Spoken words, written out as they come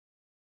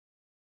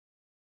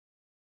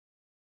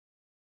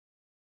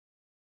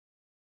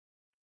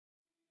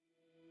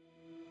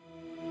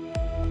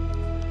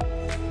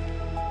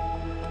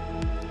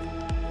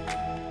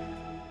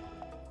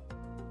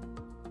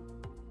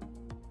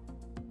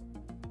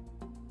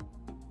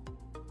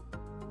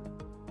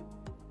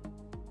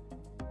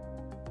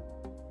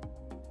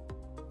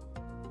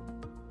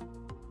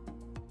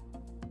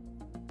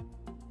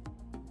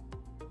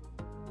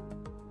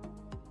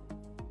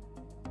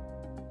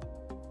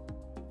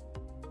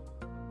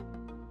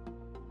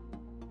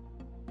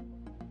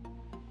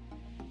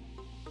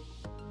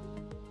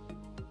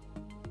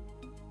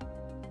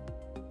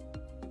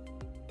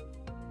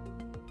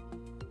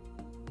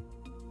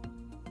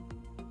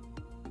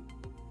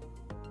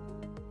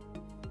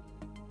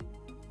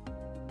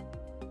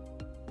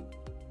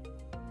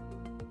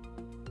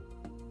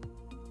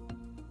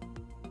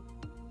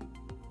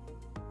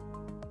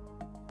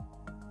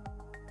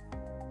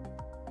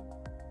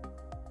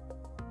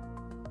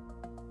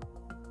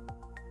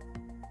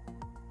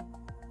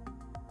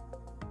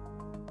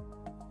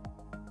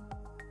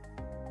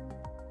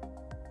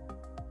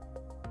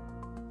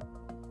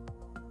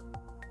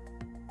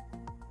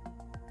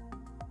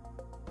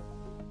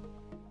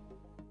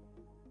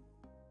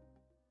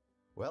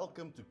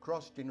Welcome to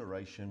Cross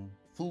Generation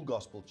Full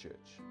Gospel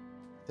Church.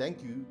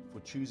 Thank you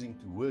for choosing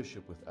to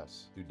worship with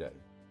us today.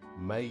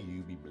 May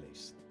you be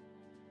blessed.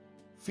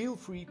 Feel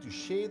free to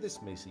share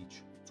this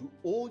message to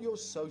all your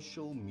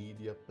social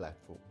media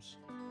platforms.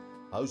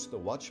 Host a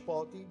watch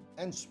party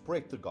and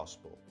spread the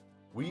gospel.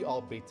 We are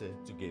better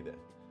together.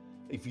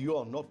 If you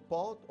are not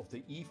part of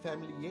the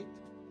e-family yet,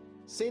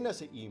 send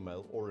us an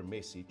email or a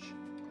message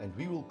and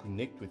we will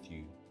connect with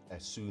you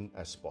as soon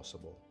as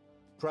possible.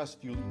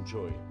 Trust you'll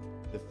enjoy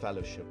the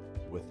fellowship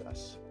with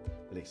us.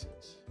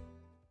 Blessings.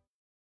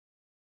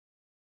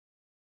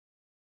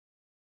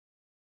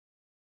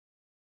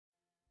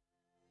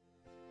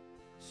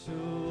 So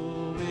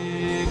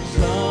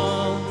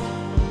exalt,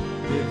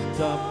 lift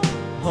up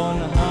on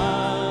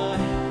high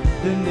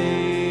the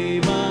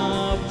name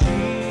of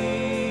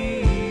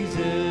Jesus.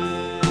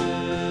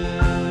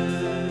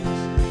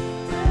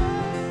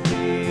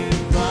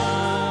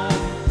 Glorify,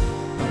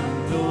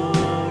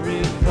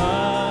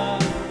 glorify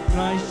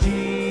Christ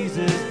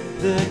Jesus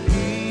the King.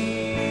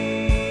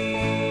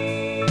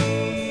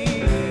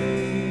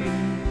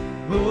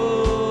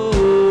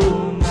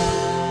 Oh,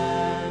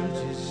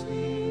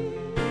 majesty,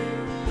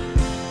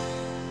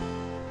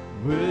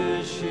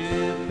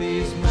 worship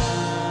His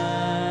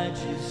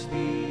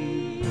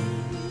majesty.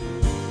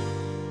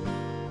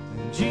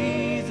 And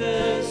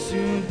Jesus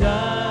who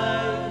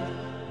died,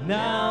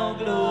 now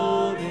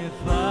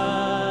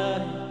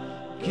glorified,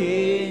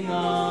 King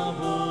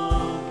of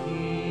all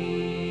kings.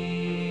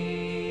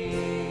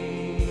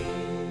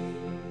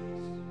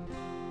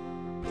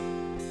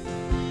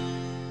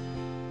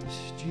 This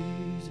is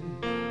Jesus.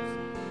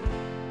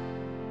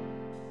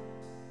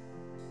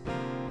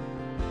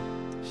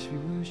 As we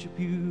worship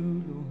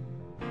you, Lord,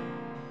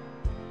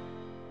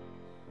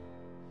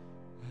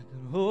 I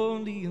can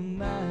only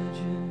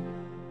imagine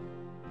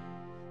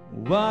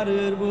what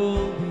it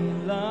will be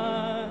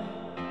like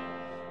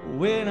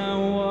when I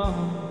walk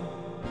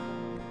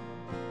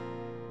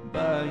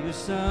by your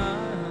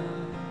side.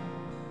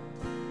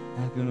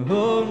 I can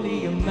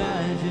only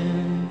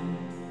imagine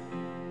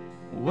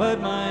what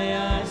my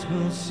eyes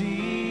will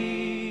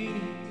see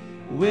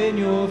when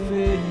your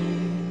face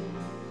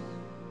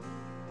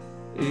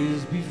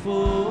is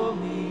before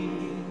me.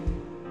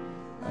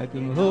 I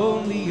can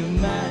only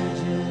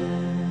imagine.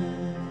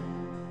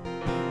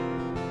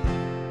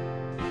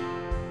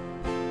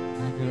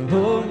 I can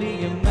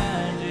only imagine.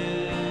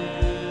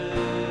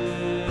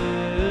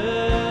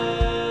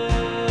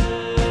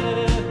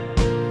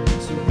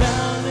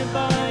 Surrounded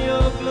by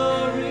your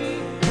glory,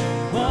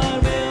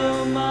 what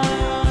will my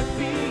heart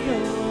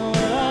feel? I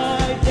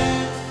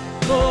dance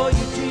for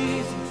you,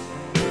 Jesus,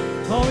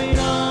 pouring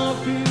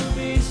off you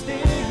be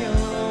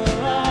still.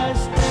 I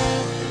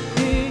stand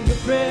in your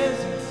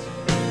presence,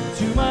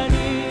 to my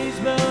knees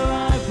will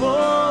I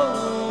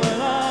fall,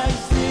 and I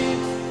sing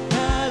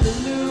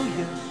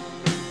hallelujah.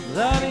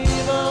 I'm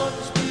able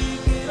to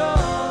speak it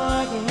all,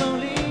 I can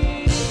only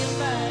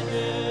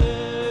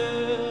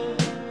imagine.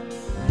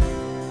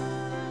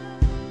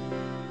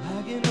 I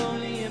can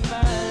only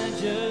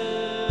imagine.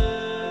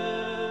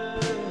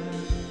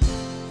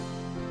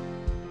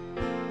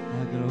 I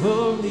can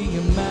only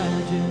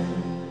imagine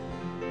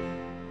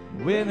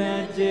when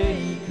that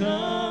day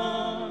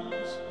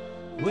comes,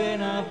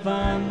 when I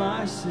find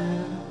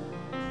myself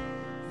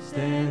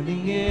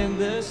standing in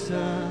the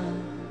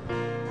sun.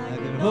 I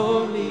can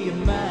only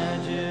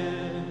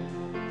imagine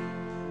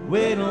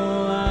when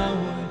all I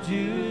would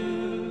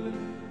do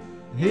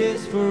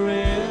is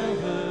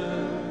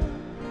forever,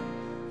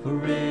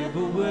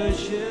 forever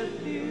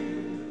worship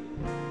you.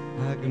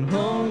 I can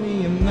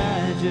only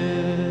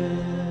imagine.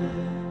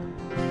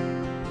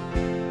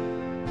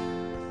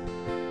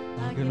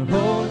 I can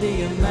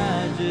only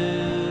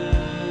imagine.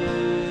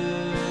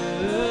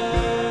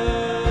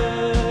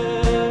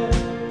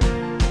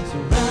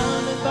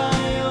 Surrounded by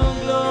your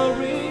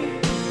glory,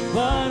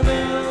 what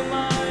will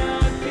my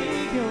heart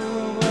feel?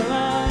 Will I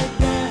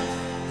dance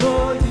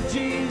for you,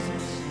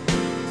 Jesus,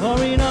 or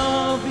in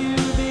all of you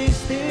be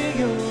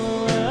still?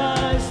 Will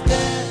I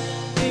stand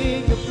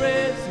in your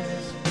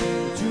presence?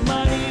 To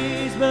my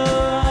knees will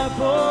I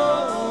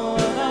fall?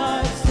 Will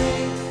I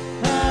sing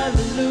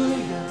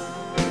hallelujah?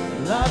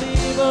 Will I be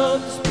able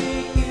to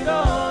speak it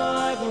all?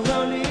 I can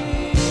only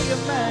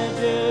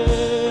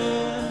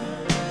imagine.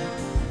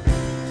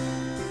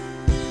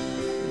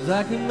 'Cause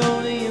I can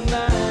only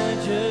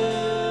imagine.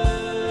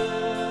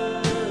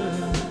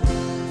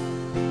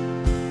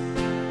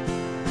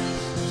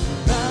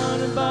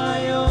 Surrounded by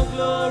your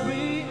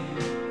glory,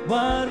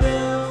 what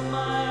will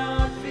my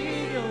heart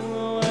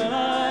feel? When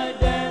I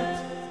dance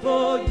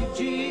for you,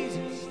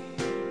 Jesus,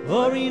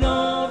 or in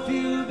all of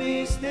you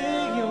be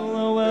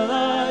still? Will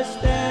I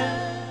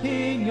stand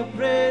in your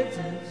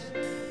presence?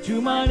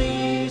 To my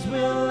knees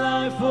will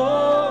I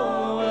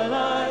fall? Will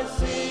I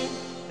sing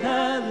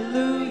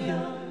hallelujah?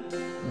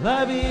 Will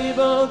I be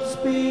able to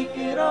speak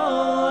it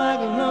all? I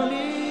can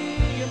only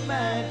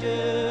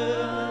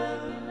imagine.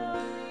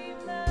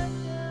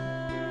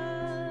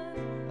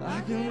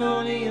 I can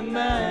only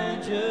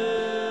imagine.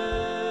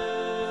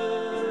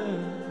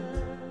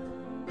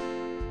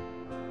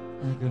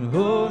 I can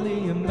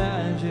only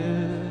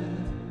imagine.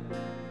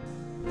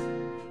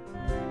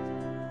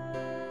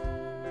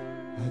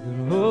 I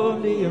can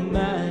only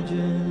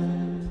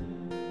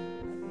imagine.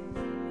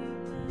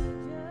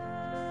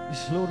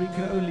 Yes, Lord, we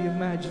can only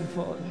imagine,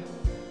 Father.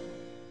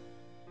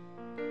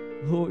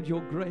 Lord,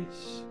 your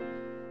grace,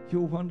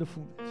 your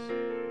wonderfulness.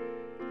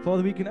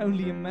 Father, we can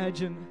only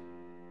imagine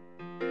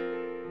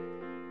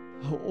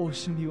how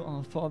awesome you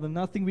are, Father.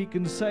 Nothing we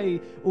can say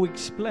or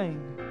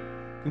explain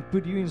can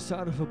put you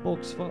inside of a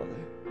box,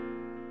 Father.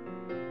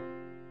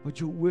 But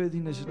your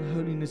worthiness and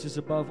holiness is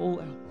above all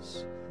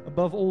else,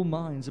 above all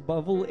minds,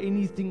 above all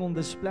anything on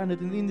this planet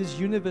and in this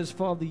universe,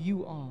 Father.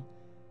 You are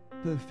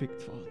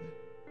perfect, Father.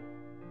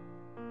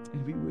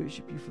 And we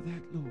worship you for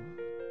that, Lord.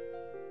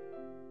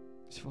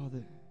 Yes,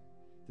 Father,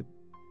 the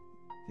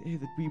air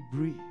that we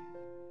breathe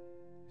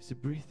is the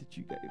breath that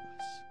you gave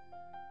us.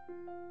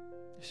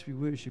 Yes, we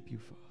worship you,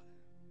 Father.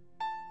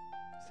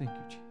 Thank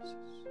you, Jesus.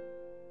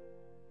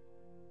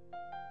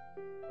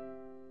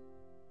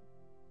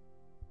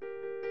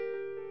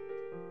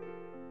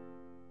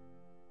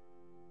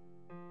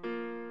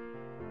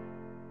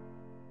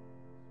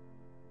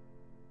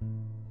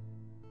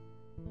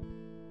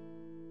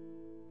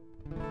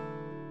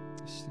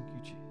 Yes, thank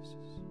you, Jesus.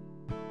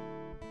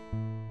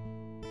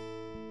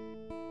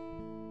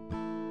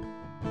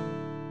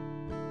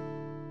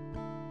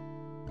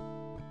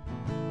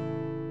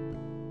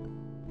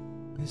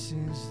 This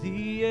is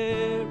the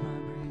air I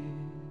breathe.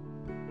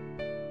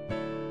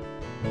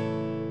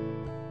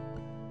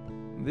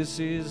 This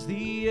is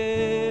the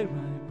air I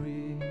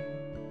breathe.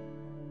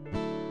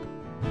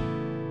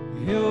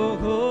 Your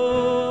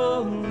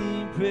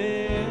holy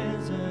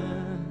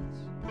presence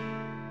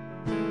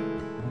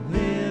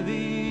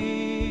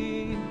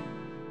living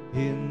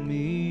in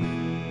me.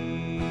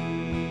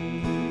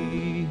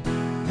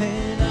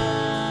 And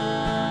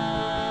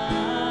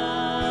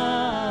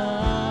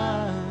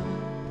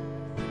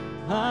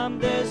I'm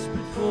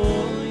desperate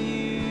for you.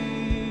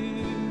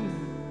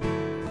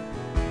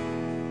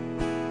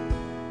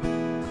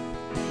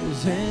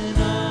 And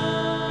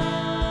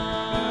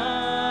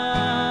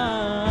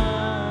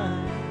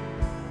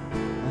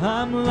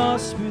I'm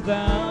lost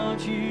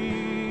without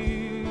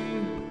you.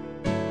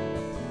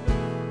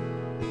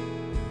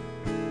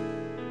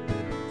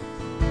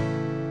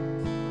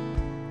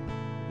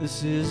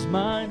 This is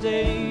my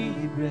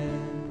daily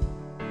bread.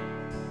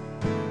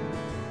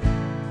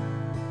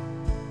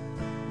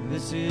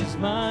 This is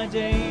my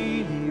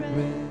daily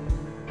bread.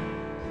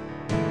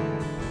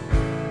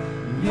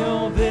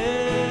 Your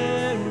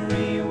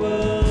very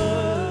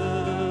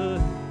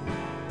word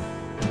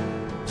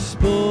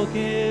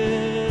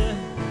spoken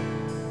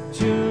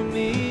to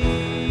me.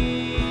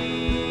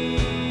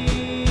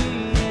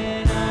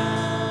 And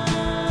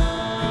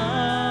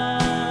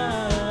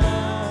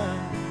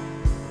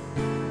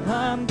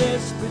I'm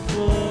desperate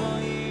for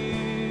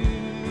you.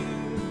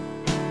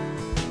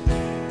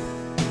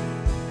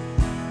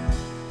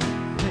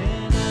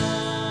 And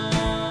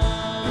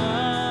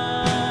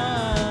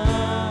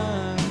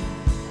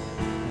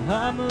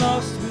I'm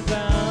lost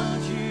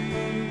without you.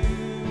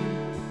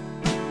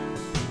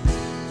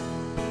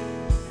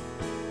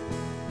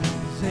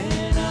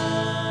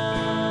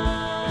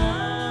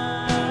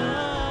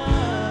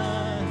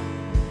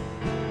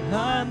 And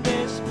I'm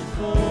desperate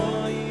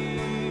for you.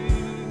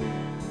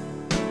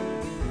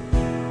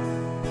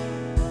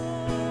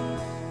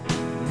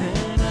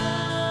 And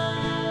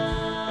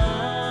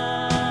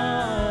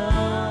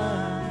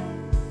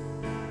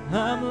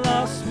I'm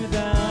lost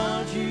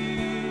without you.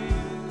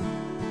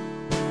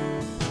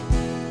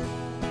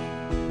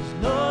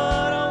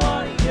 Lord, I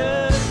want to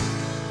yearn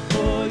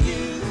for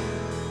you.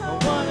 I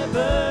want to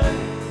burn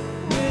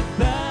with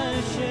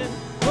passion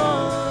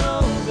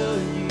all over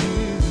you.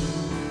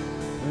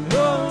 And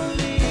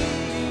only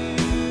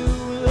you.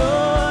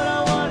 Lord,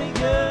 I want to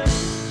yearn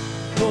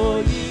for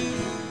you.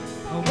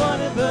 I want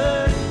to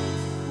burn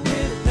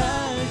with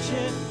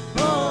passion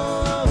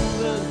all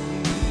over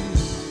you.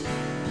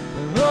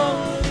 And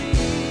only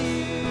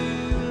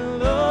you.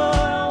 Lord,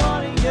 I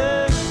want to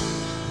yearn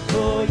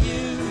for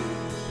you.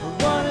 I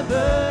want to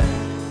burn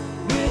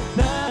with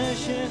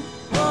passion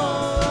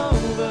all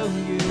over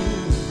you.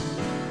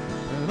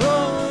 And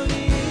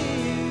only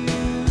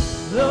you.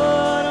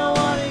 Lord, I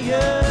want to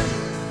yearn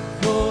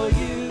for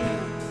you.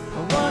 I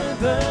want to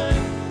burn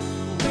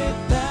with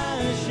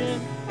passion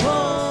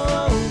all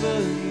over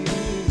you.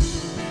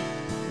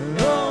 And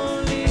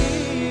only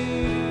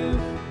you.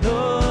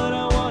 Lord, I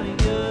want to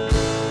yearn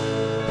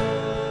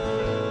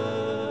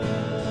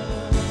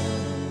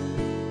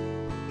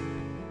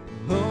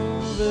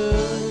over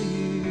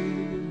you.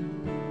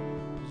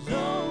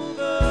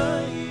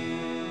 Over you.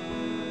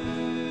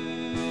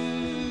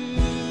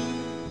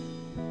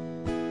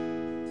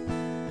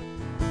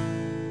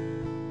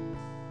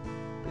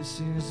 This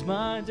is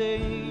my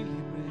daily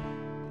bread.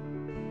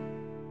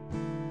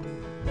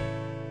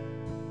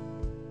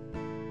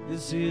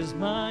 This is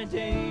my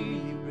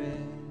daily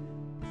bread.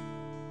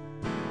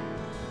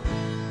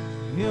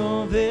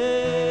 Your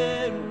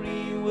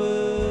very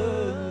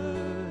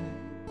word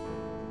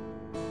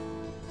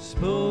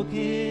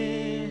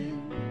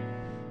spoken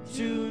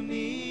to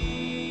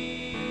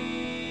me.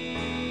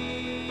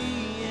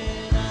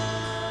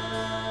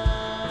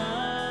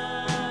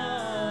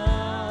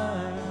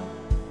 And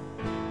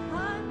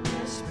I'm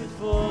desperate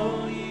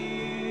for you.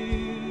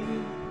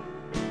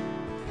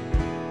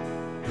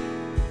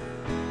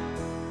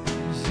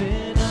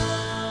 And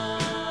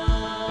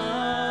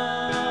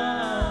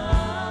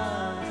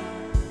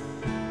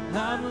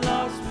I'm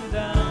lost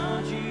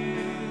without you,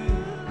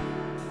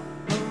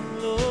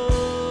 oh Lord.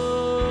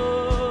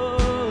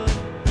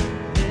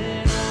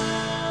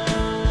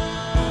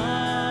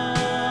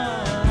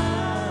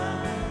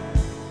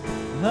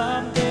 And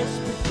I'm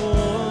desperate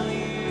for you.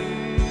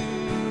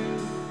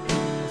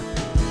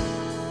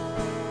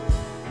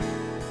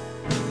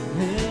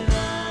 And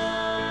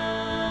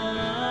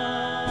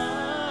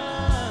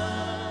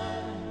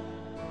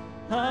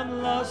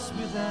I'm lost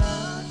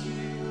without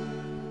you.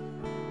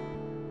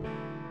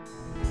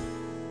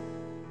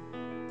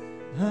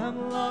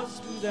 I'm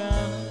lost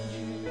without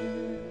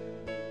you.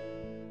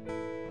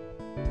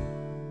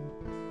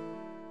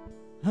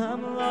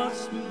 I'm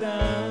lost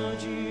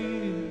without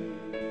you.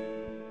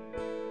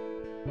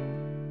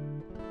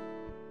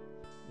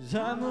 'Cause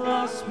I'm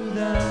lost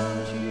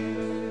without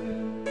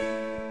you.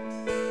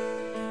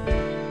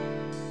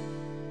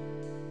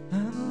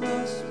 I'm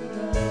lost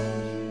without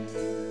you.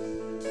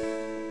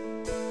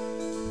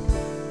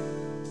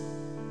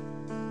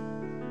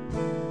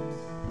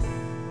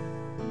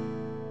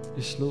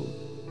 Yes, Lord.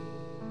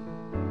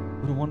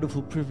 What a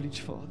wonderful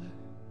privilege, Father,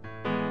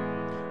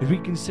 that we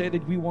can say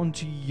that we want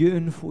to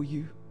yearn for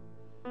you.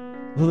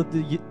 Lord,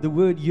 the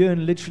word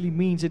yearn literally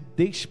means a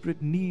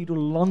desperate need or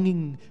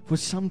longing for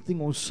something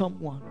or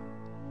someone.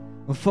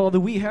 And Father,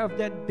 we have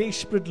that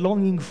desperate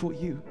longing for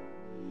you.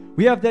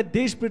 We have that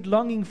desperate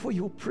longing for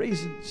your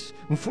presence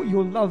and for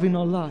your love in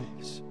our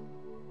lives.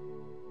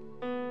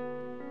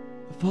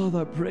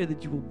 Father, I pray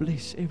that you will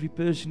bless every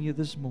person here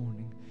this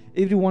morning.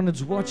 Everyone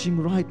that's watching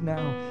right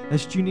now,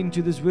 that's tuned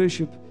into this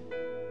worship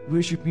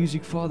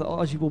music, Father,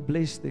 I ask you will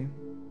bless them.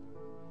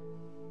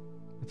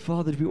 But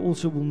Father, that we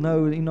also will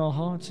know in our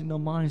hearts, in our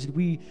minds, that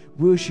we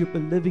worship a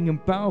living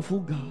and powerful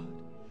God,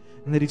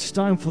 and that it's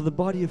time for the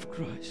body of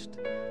Christ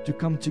to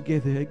come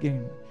together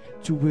again,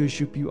 to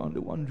worship you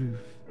under one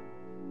roof,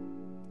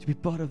 to be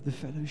part of the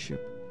fellowship,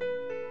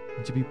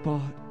 and to be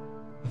part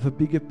of a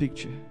bigger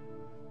picture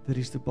that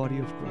is the body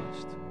of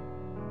Christ.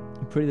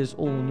 I pray this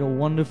all in your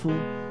wonderful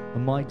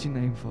and mighty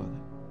name,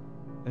 Father.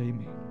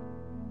 Amen.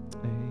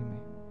 Amen.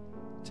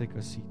 Take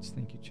our seats.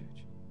 Thank you, church.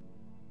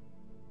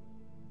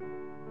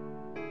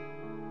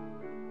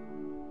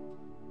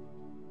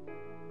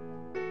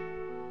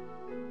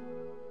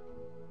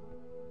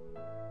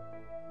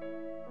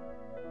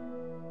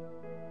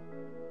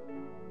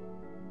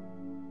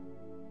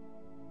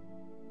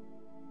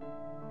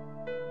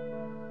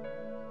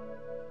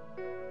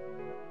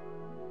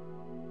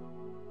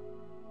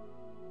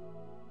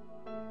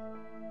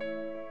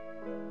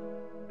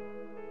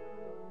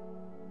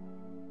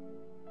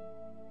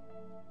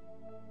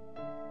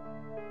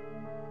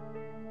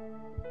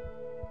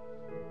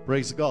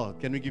 Praise God.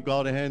 Can we give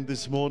God a hand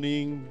this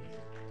morning?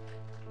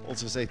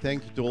 Also say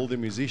thank you to all the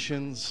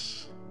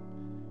musicians.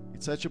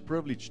 It's such a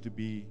privilege to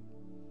be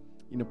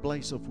in a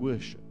place of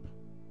worship.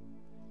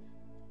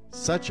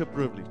 Such a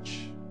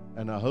privilege.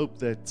 And I hope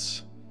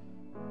that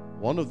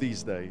one of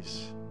these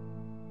days,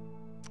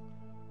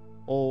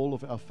 all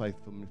of our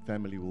faithful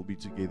family will be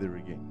together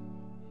again,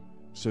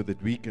 so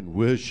that we can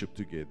worship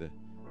together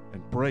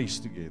and praise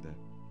together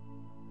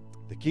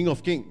the King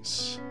of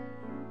Kings.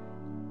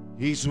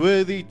 He's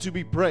worthy to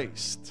be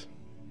praised.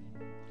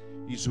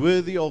 He's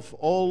worthy of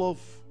all of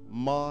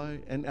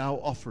my and our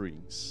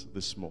offerings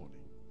this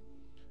morning.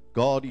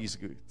 God is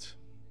good.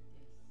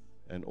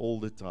 And all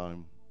the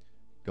time,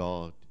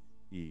 God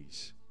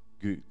is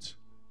good.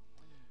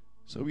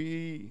 So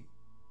we,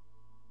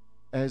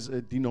 as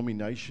a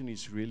denomination,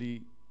 is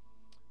really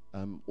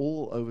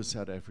all over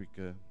South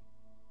Africa,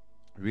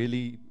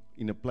 really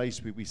in a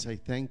place where we say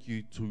thank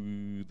you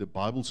to the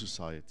Bible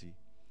Society.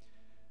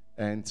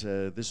 And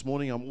this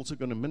morning I'm also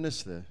going to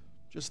minister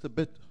just a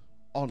bit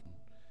on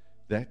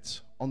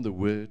that, on the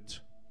Word.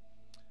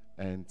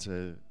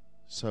 And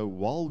so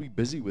while we're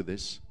busy with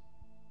this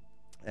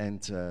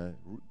and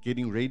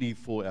getting ready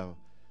for our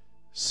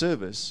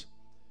service,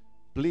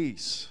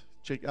 please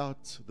check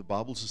out the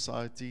Bible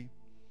Society.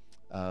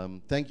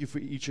 Thank you for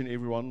each and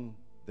everyone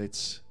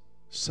that's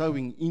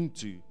sowing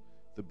into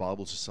the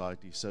Bible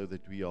Society, so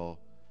that we are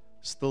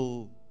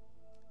still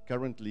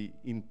currently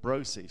in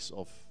process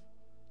of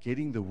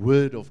getting the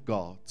Word of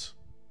God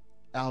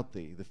out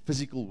there, the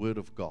physical Word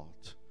of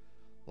God,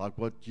 like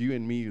what you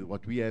and me,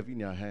 what we have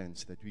in our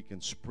hands, that we can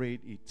spread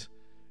it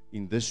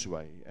in this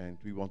way. And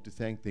we want to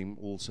thank them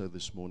also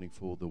this morning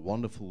for the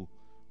wonderful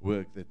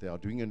work that they are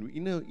doing. And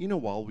in a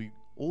while, we're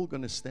all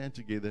going to stand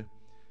together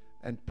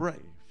and pray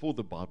for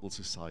the Bible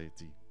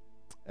Society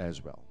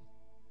as well.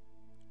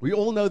 We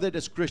all know that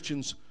as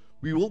Christians,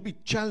 we will be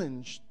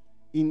challenged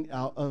in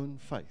our own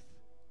faith.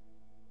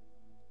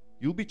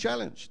 You'll be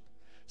challenged.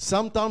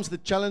 Sometimes the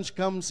challenge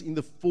comes in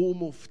the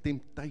form of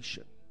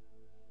temptation.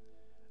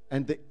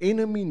 And the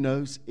enemy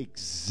knows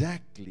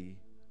exactly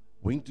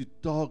when to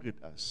target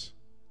us,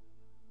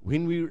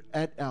 when we're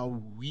at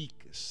our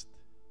weakest.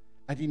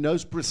 And he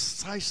knows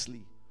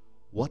precisely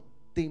what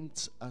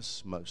tempts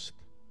us most.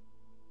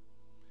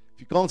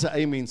 If you can't say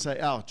amen, say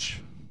ouch.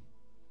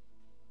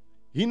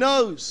 He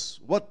knows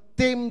what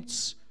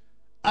tempts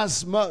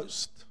us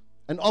most.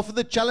 And often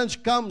the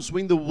challenge comes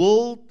when the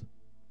world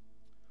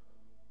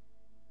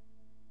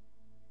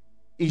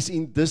is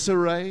in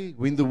disarray,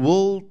 when the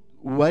world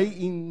way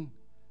in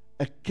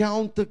a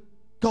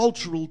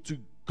counter-cultural to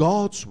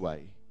God's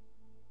way.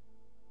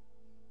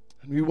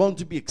 And we want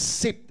to be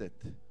accepted.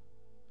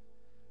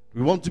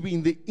 We want to be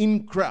in the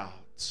in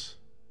crowds.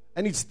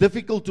 And it's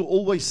difficult to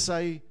always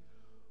say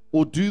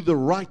or do the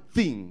right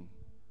thing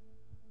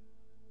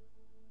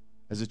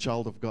as a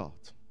child of God.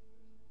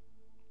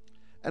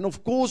 And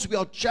of course, we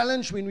are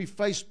challenged when we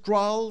face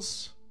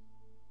trials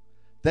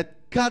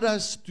that cut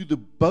us to the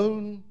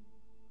bone,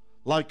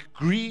 like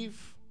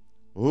grief,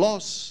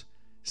 loss,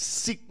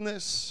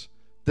 sickness,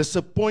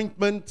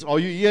 disappointment. Are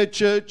you here,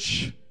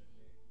 church?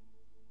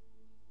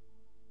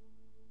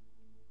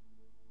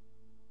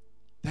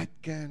 That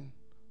can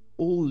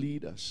all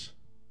lead us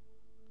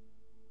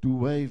to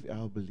waive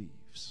our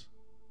beliefs.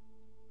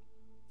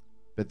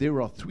 But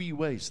there are 3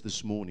 ways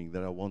this morning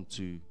that I want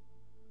to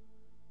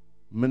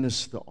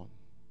minister on.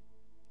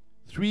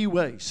 3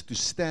 ways to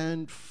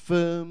stand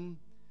firm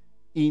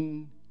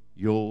in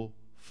your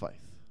faith.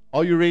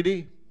 Are you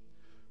ready?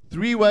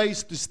 3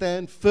 ways to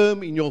stand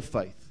firm in your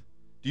faith.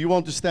 Do you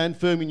want to stand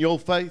firm in your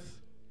faith?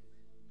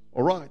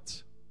 All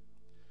right.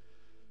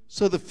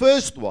 So the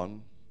first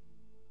one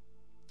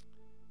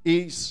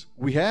is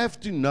we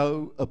have to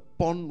know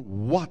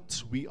upon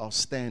what we are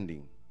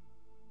standing.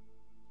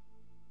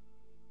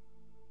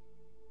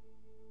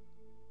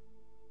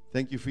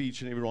 Thank you for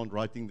each and everyone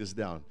writing this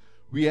down.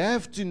 We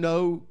have to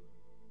know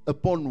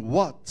upon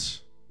what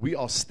we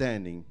are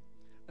standing.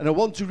 And I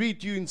want to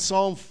read to you in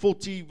Psalm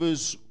 40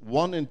 verse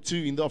 1 and 2.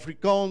 In the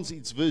Afrikaans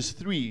it's verse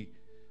 3.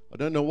 I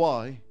don't know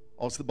why.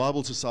 Ask the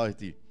Bible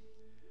Society.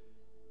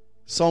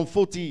 Psalm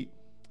 40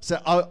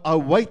 says, I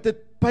waited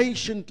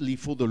patiently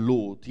for the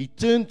Lord. He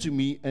turned to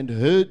me and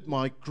heard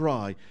my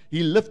cry.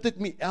 He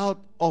lifted me out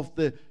of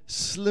the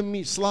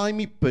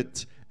slimy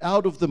pit,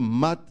 out of the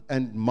mud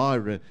and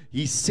mire.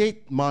 He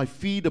set my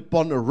feet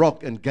upon a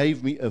rock and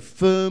gave me a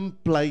firm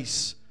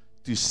place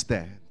to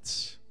stand.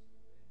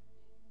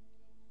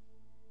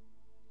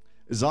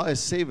 Isaiah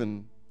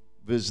 7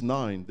 verse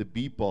 9, the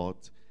B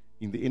part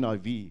in the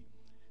NIV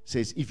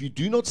says, if you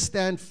do not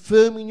stand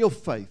firm in your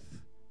faith,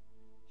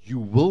 you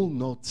will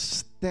not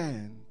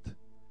stand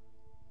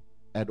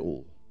at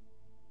all.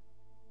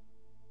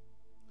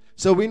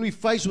 So when we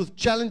face with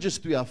challenges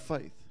to our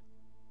faith,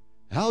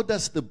 how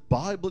does the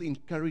Bible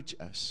encourage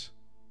us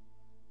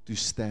to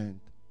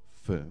stand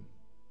firm?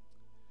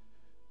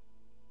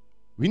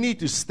 We need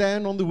to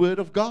stand on the Word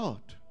of God.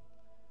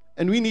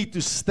 And we need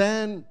to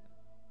stand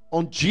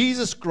on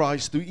Jesus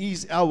Christ, who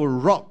is our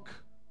rock.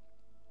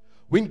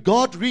 When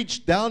God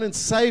reached down and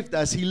saved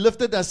us, He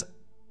lifted us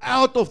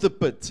out of the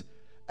pit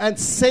and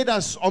set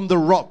us on the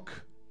rock.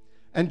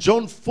 And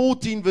John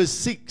 14 verse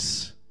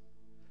 6,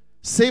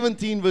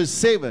 17 verse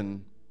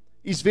 7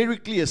 is very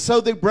clear. So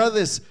then,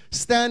 brothers,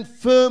 stand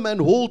firm and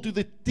hold to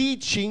the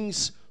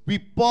teachings we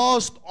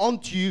passed on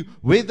to you,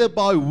 whether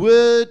by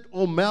word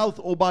or mouth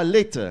or by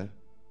letter.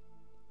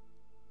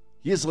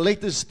 Here's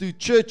letters to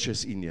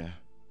churches in here.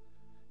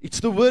 It's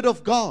the word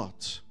of God.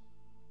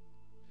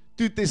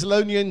 2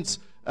 Thessalonians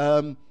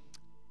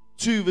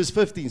 2 verse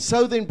 15.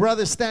 So then,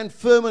 brothers, stand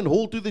firm and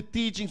hold to the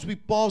teachings we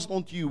passed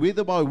on to you,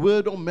 whether by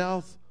word or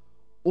mouth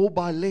or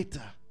by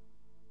letter.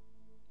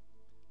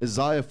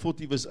 Isaiah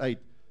 40 verse 8.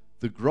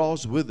 The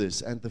grass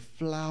withers and the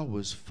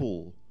flowers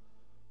fall,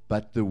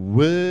 but the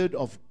word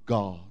of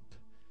God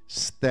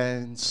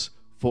stands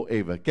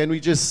forever. Can we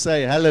just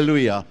say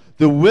hallelujah?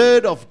 The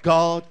word of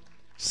God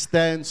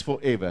stands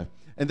forever.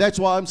 And that's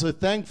why I'm so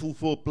thankful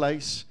for a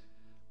place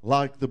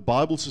like the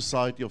Bible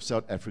Society of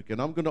South Africa.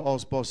 And I'm going to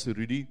ask Pastor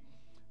Rudy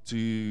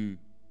to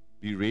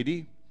be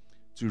ready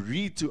to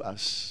read to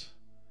us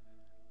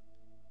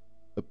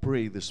a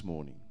prayer this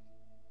morning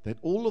that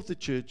all of the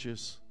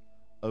churches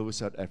over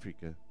South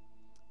Africa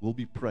will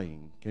be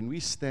praying. Can we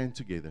stand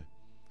together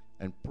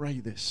and pray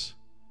this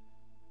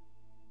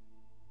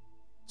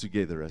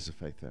together as a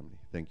faith family?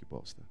 Thank you,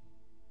 Pastor.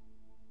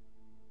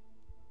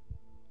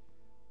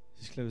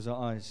 Let's close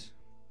our eyes.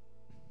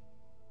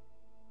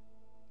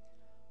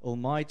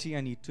 Almighty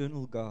and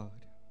eternal God,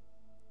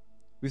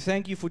 we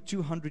thank you for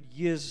 200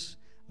 years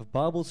of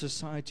Bible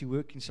Society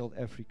work in South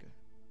Africa.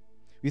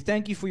 We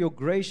thank you for your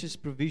gracious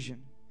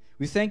provision.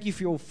 We thank you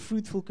for your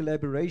fruitful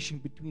collaboration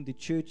between the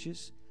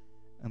churches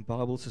and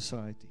Bible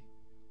Society.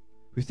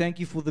 We thank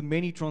you for the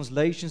many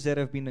translations that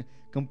have been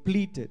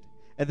completed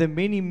and the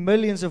many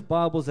millions of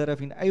Bibles that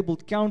have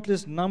enabled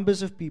countless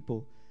numbers of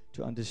people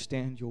to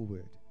understand your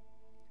word.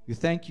 We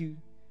thank you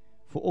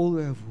for all who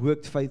have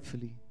worked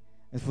faithfully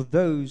and for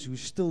those who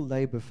still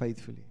labor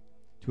faithfully.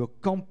 to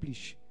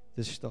accomplish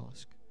this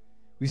task.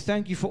 We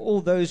thank you for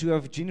all those who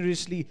have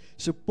generously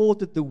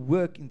supported the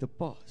work in the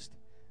past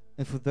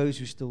and for those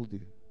who still do.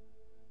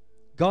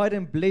 Guide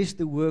and bless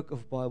the work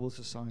of Bible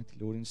Society,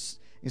 Lord,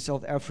 in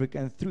South Africa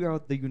and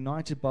throughout the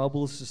United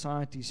Bible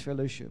Societies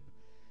Fellowship,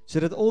 so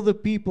that all the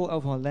people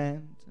of our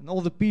land and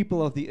all the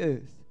people of the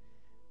earth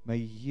may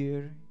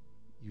hear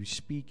you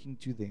speaking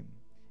to them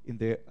in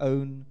their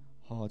own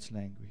heart's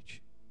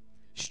language.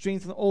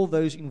 Strengthen all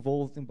those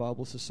involved in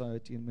Bible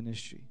Society and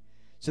ministry,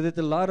 so that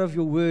the light of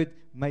your word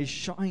may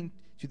shine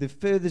to the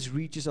furthest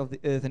reaches of the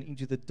earth and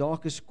into the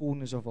darkest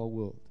corners of our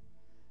world.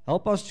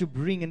 Help us to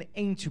bring an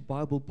end to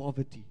Bible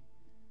poverty.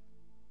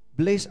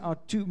 Bless our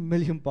 2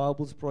 million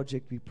Bibles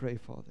project, we pray,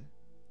 Father.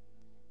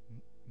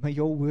 May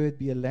your word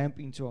be a lamp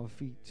unto our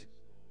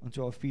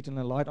feet and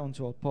a light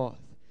unto our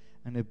path,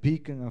 and a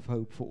beacon of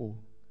hope for all.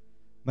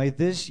 May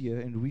this year,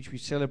 in which we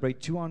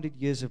celebrate 200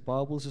 years of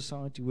Bible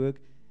Society work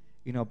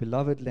in our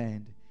beloved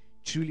land,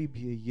 truly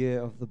be a year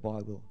of the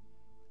Bible,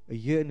 a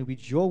year in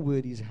which your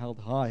word is held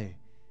high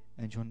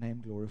and your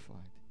name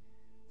glorified.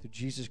 Through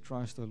Jesus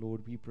Christ our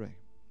Lord we pray.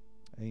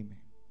 Amen.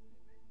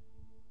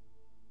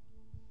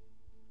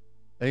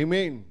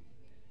 Amen.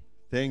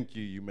 Thank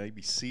you. You may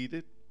be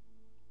seated.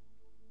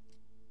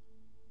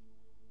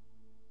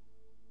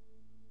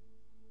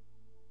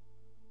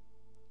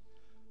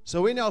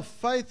 So when our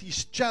faith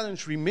is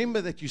challenged,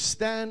 remember that you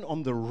stand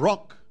on the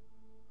rock,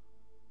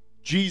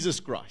 Jesus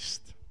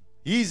Christ.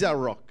 He's our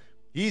rock.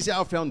 He's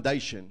our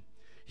foundation.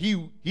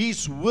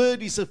 His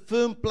word is a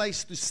firm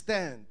place to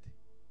stand.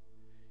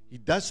 He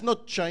does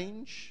not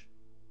change.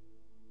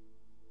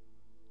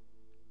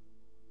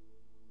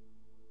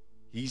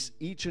 He's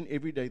each and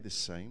every day the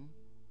same.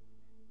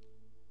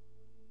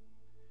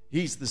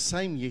 He's the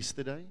same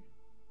yesterday.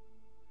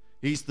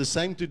 He's the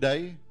same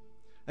today.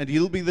 And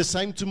He'll be the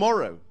same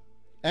tomorrow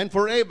and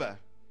forever.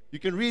 You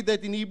can read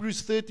that in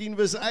Hebrews 13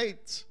 verse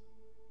 8.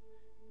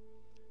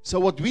 So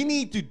what we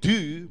need to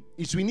do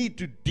is we need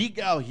to dig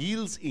our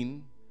heels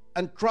in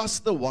and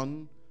trust the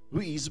one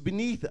who is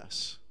beneath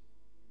us.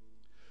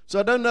 So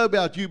I don't know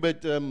about you,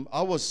 but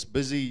I was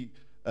busy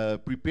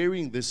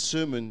preparing this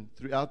sermon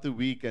throughout the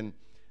week, and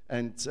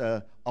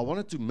I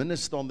wanted to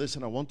minister on this,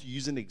 and I want to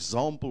use an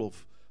example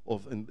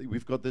of and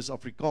we've got this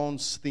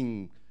Afrikaans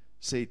thing,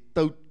 sê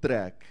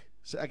toutrek.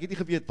 So ek het nie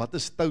geweet wat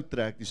is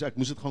toutrek nie, so ek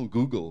moes dit gaan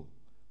Google.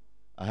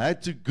 I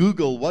had to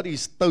Google what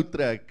is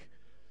toutrek.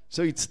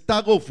 So it's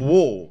tug of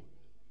war.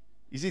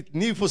 Is it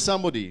new for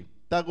somebody?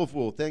 Tug of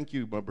war. Thank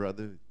you, my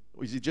brother.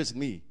 Or is it just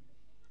me?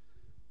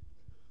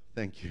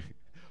 Thank you.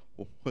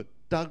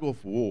 Tug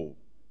of war.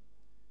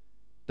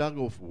 Tug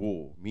of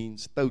war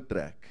means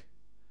toutrek.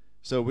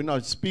 So when I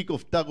speak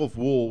of tug of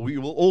war, we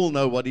will all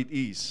know what it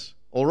is.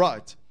 All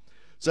right.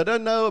 So I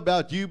don't know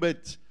about you,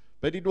 but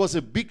it was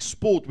a big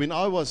sport when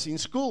I was in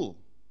school.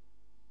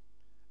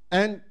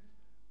 And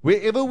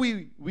wherever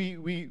we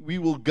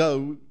will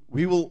go,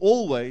 we will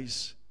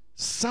always,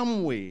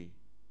 somewhere,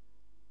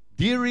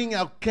 during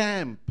our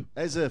camp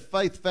as a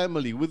faith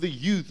family, with the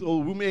youth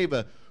or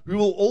whomever, we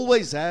will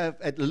always have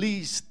at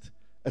least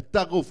a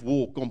tug of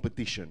war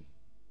competition.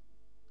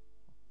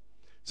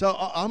 So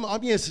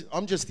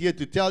I'm just here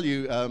to tell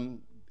you,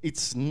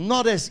 it's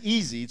not as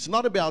easy. It's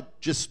not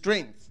about just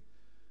strength.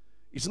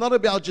 It's not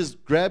about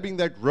just grabbing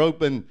that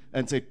rope and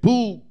say,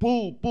 pull,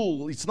 pull,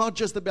 pull. It's not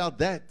just about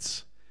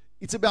that.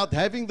 It's about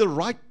having the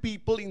right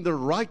people in the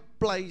right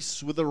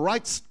place with the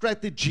right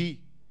strategy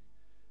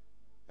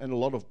and a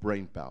lot of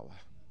brain power.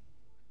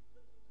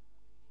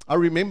 I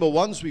remember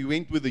once we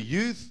went with the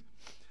youth,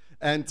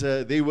 and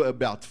there were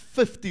about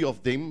 50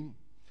 of them,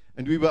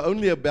 and we were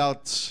only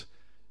about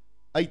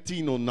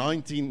 18 or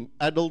 19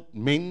 adult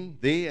men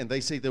there, and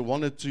they said they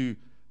wanted to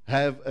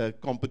have a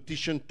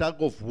competition,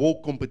 tug of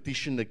war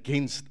competition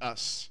against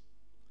us.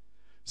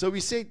 So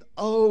we said,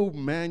 oh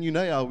man, you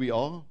know how we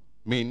are,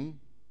 men.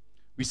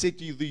 We said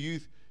to the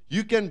youth,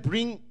 you can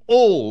bring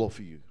all of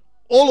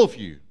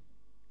you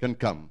can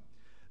come.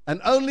 And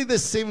only the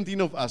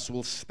 17 of us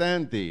will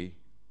stand there.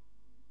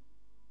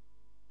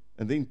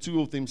 And then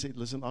 2 of them said,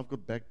 listen, I've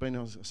got back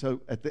pain.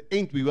 So at the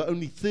end, we were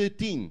only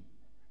 13.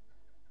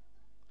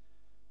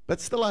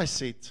 But still I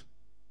said,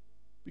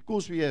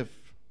 because we have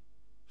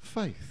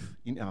faith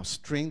in our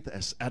strength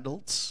as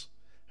adults,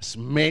 as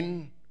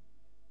men,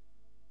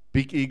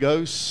 big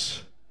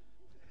egos,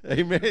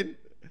 amen.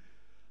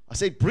 I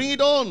said, bring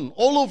it on,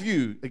 all of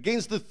you,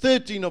 against the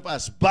 13 of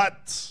us.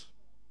 But,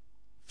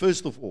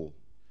 first of all,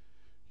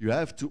 you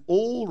have to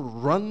all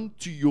run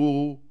to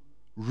your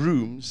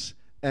rooms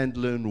and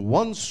learn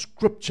one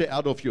scripture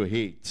out of your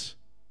head.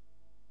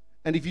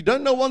 And if you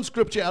don't know one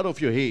scripture out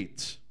of your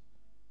head,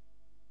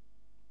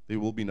 there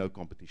will be no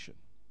competition.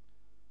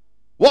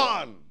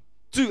 1,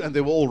 2, and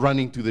they were all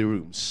running to their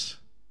rooms.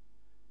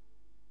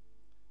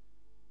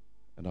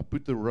 And I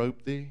put the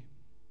rope there,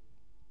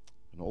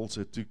 and I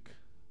also took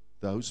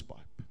the hose pipe,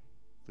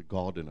 the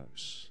garden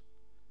hose.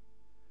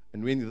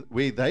 And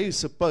where they're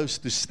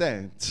supposed to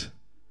stand,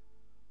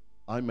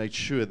 I made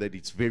sure that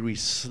it's very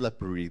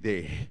slippery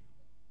there.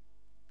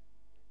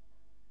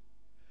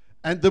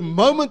 And the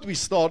moment we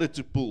started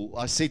to pull,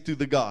 I said to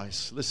the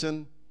guys,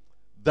 listen,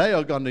 they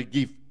are going to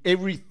give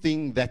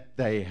everything that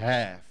they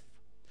have.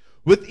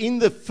 Within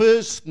the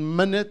first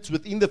minute,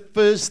 within the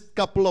first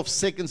couple of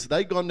seconds,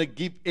 they're going to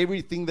give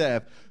everything they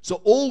have.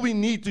 So all we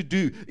need to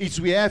do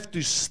is we have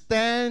to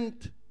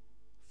stand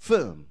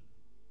firm.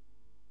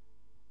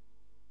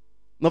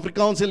 In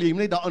Afrikaans sê jy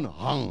moet net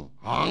daarin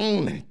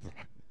hang net.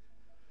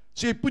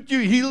 So you put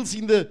your heels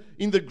in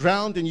the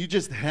ground and you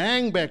just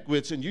hang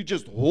backwards and you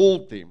just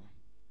hold them.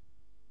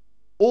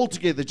 All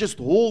together, just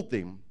hold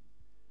them.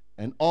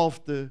 And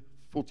after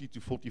 40 to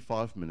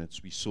 45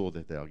 minutes, we saw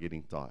that they are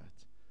getting tired.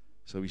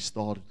 So we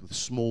started with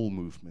small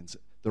movements,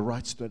 the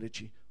right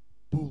strategy.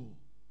 Pull,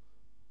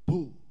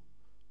 pull,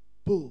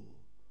 pull.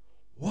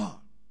 1,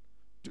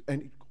 2,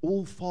 and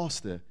all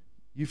faster.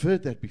 You've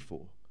heard that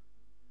before.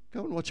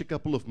 Go and watch a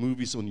couple of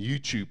movies on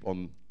YouTube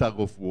on tug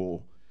of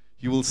war.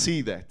 You will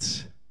see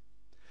that.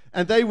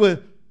 And they were,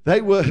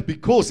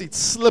 because it's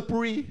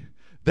slippery,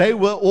 they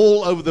were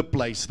all over the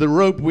place. The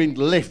rope went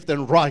left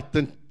and right,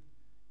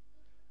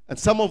 and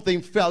some of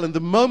them fell. And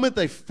the moment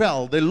they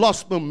fell, they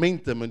lost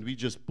momentum, and we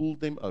just pulled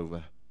them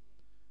over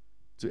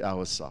to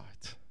our side.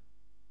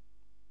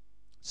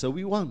 So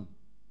we won.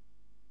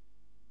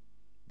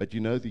 But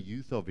you know, the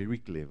youth are very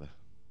clever,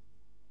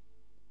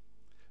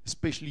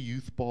 especially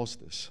youth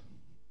pastors.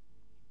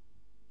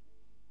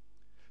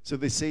 So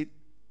they said,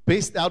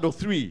 best out of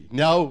 3.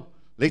 Now,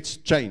 let's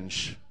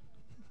change.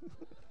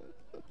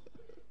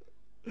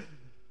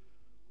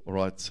 All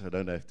right, I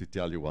don't have to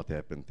tell you what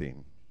happened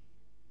then.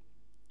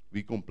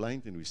 We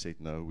complained and we said,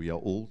 no, we are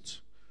old.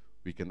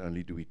 We can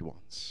only do it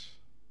once.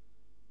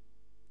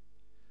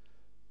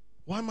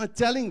 Why am I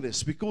telling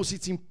this? Because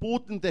it's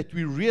important that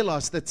we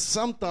realize that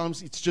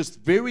sometimes it's just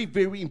very,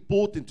 very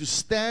important to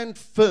stand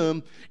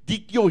firm,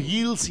 dig your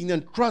heels in,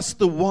 and trust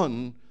the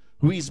one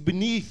who is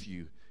beneath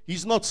you.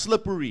 He's not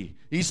slippery.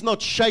 He's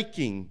not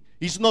shaking.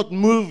 He's not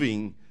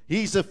moving.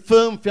 He's a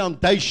firm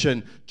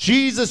foundation.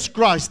 Jesus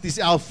Christ is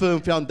our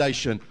firm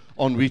foundation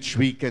on which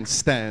we can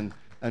stand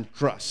and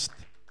trust.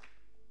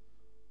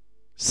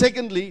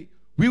 Secondly,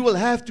 we will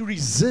have to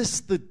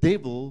resist the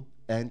devil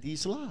and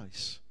his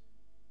lies.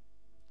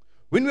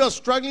 When we are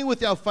struggling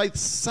with our faith,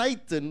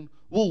 Satan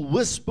will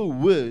whisper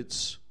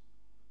words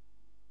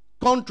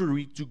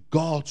contrary to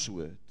God's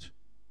word.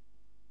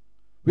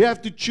 We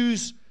have to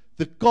choose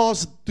to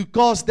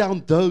cast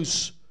down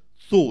those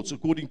thoughts,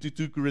 according to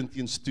 2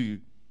 Corinthians 2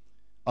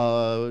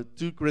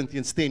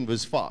 Corinthians 10,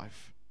 verse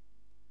 5.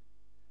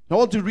 Now I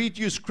want to read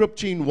you a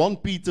scripture in 1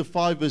 Peter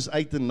 5, verse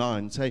 8 and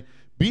 9. Say,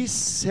 be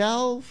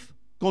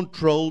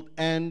self-controlled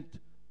and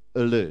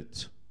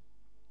alert.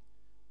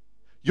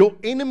 Your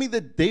enemy,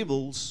 the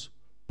devil,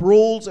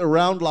 prowls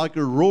around like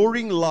a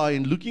roaring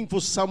lion looking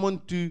for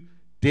someone to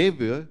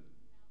devour.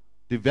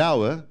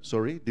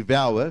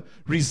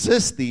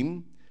 Resist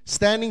him,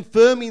 standing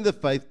firm in the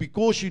faith,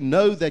 because you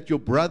know that your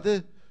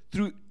brother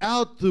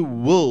throughout the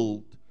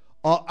world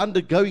are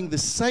undergoing the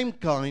same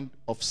kind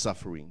of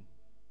suffering.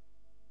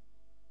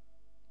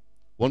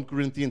 1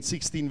 Corinthians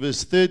 16,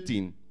 verse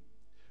 13.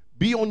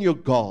 Be on your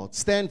guard,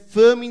 stand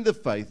firm in the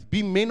faith,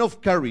 be men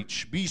of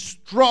courage, be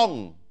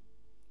strong.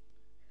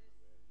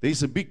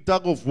 There's a big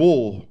tug of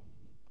war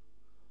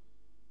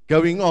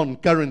going on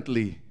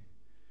currently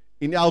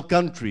in our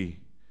country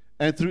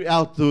and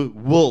throughout the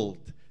world.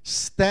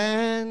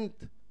 Stand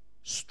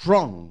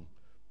strong.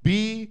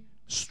 Be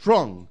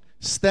strong.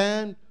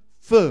 Stand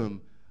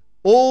firm.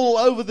 All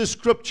over the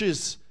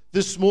scriptures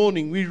this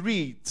morning we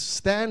read,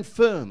 stand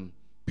firm.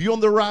 Be on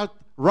the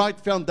right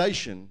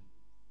foundation.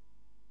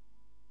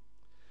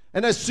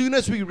 And as soon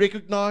as we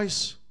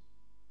recognize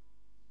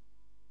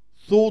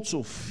thoughts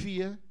of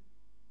fear,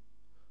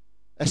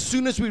 as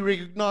soon as we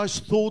recognize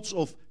thoughts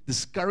of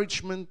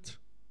discouragement,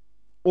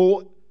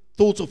 or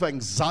thoughts of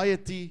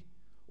anxiety,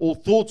 or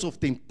thoughts of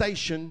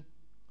temptation,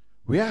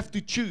 we have to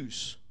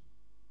choose.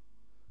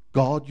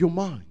 Guard your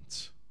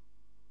minds.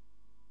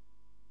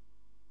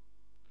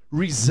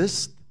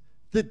 Resist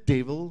the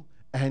devil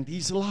and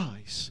his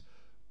lies.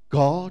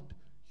 Guard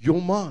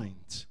your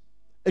mind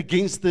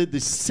against the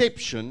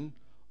deception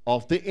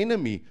of the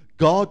enemy.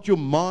 Guard your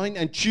mind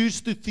and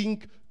choose to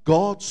think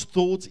God's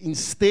thoughts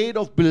instead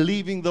of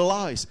believing the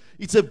lies.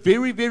 It's a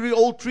very, very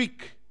old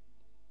trick.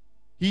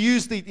 He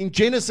used it in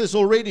Genesis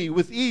already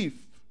with Eve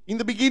in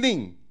the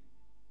beginning.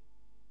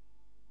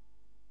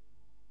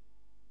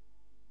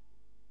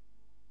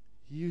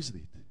 He used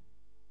it.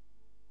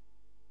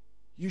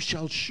 You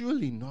shall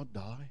surely not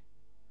die.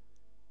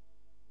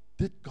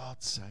 Did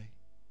God say?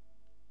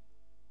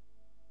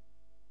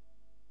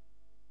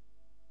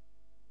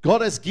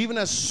 God has given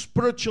us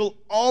spiritual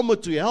armor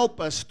to help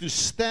us to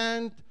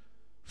stand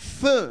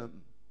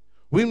firm.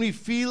 When we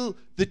feel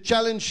the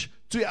challenge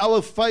to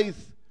our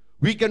faith,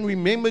 we can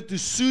remember to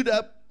suit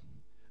up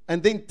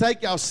and then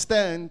take our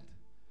stand.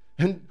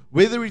 And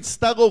whether it's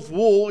tug of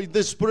war in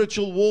the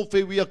spiritual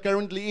warfare we are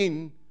currently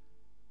in,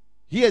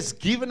 He has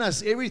given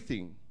us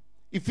everything.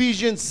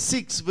 Ephesians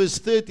 6 verse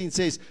 13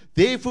 says,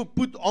 therefore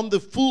put on the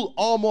full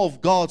armor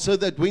of God, so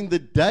that when the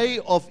day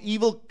of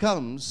evil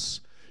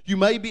comes, you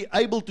may be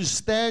able to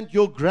stand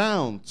your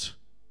ground.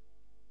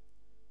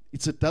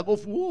 It's a tug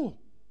of war.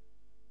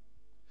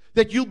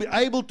 That you'll be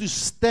able to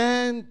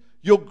stand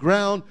your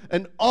ground,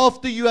 and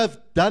after you have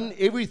done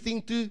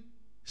everything to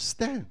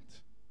stand.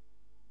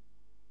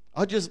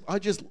 I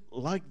just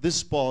like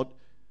this part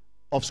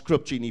of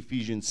Scripture in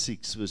Ephesians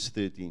 6 verse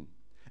 13.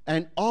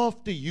 And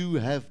after you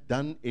have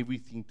done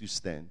everything to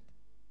stand.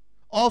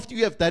 After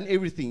you have done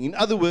everything. In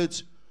other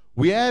words,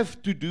 we have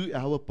to do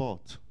our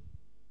part.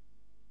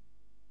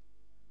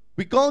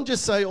 We can't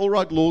just say, all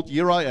right, Lord,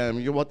 here I am,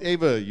 you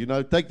whatever,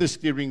 take the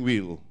steering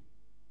wheel.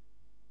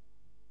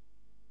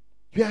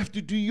 You have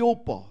to do your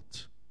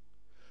part.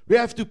 We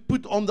have to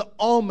put on the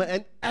armor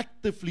and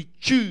actively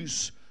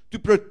choose to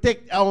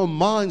protect our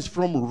minds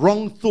from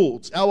wrong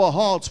thoughts, our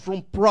hearts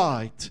from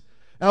pride,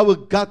 our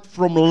gut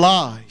from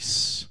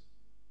lies.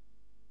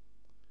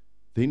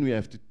 Then we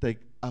have to take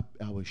up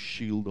our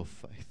shield of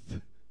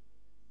faith.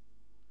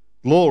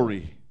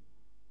 Glory.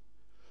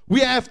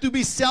 We have to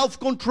be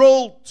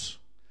self-controlled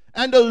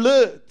and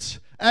alert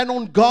and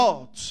on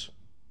guard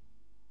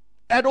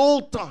at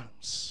all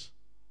times.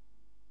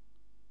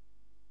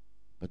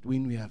 But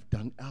when we have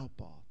done our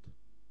part,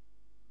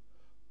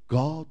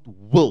 God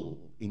will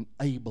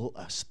enable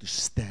us to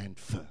stand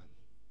firm.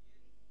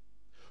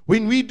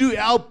 When we do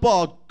our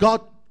part,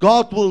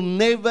 God will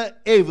never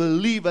ever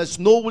leave us,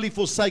 nor will He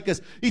forsake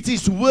us. It's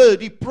His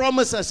word. He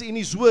promised us in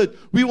His word,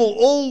 we will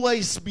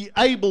always be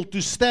able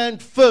to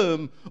stand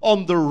firm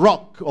on the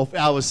rock of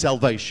our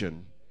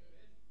salvation.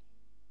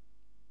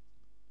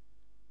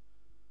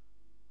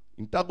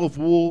 In tug of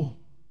war,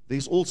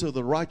 there's also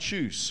the right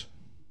shoes.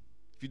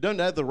 If you don't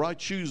have the right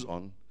shoes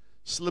on,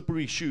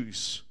 slippery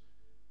shoes,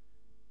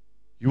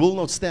 you will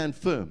not stand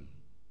firm.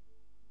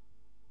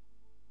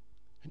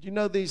 And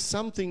there's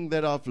something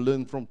that I've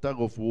learned from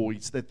tug of war.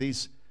 It's that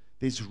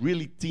there's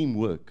really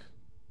teamwork.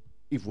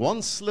 If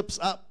one slips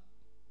up,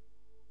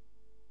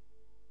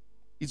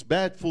 it's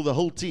bad for the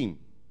whole team.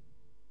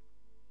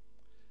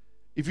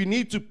 If you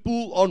need to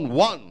pull on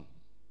one,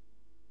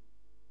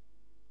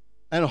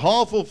 and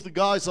half of the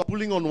guys are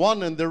pulling on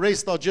one and the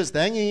rest are just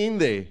hanging in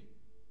there,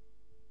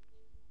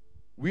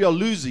 we are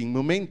losing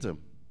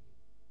momentum.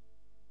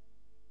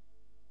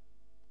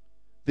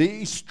 There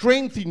is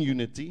strength in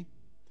unity.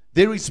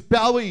 There is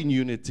power in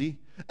unity.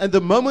 And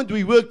the moment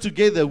we work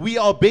together, we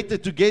are better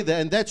together.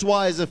 And that's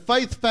why as a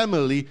faith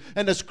family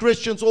and as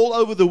Christians all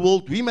over the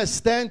world, we must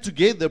stand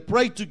together,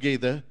 pray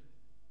together,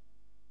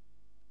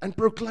 and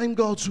proclaim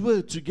God's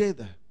word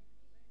together.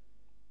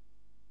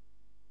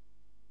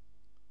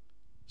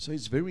 So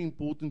it's very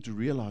important to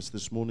realize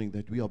this morning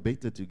that we are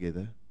better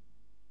together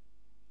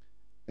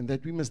and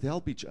that we must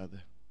help each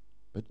other,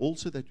 but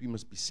also that we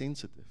must be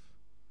sensitive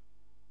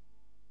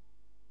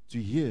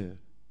to hear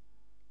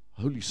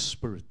Holy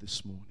Spirit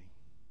this morning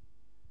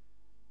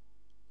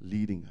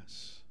leading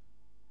us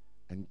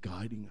and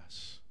guiding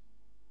us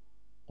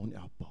on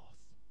our path.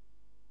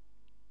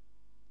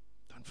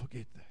 Don't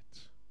forget that.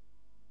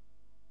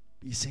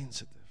 Be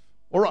sensitive.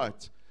 All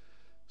right.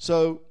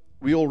 So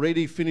we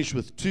already finished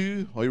with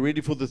 2. Are you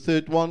ready for the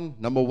third one?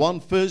 Number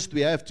 1, first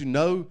we have to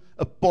know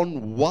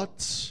upon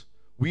what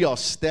we are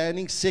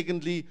standing.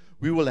 Secondly,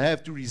 we will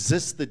have to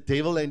resist the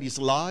devil and his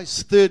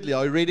lies. Thirdly,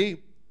 are you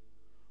ready?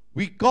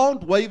 We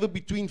can't waver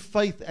between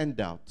faith and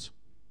doubt.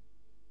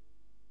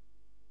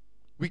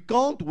 We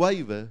can't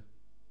waver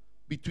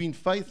between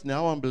faith,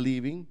 now I'm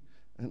believing,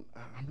 and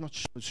I'm not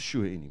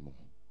sure anymore.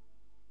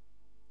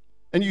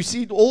 And you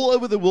see it all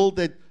over the world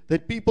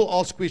that people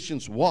ask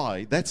questions.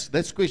 Why?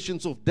 That's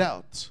questions of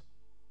doubt.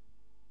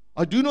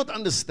 I do not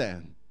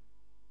understand.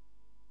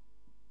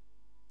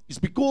 It's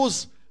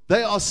because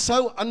they are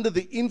so under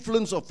the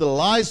influence of the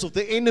lies of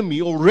the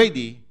enemy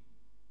already.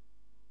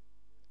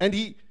 And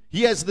he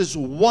has this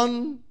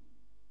one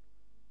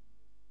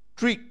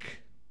trick.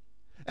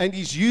 And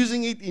he's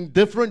using it in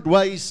different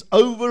ways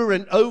over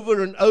and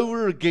over and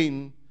over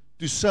again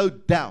to sow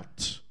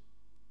doubt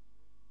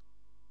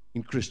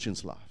in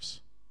Christians'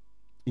 lives.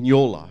 In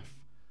your life.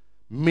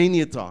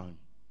 Many a time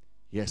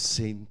he has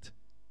sent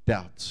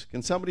doubt.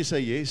 Can somebody say,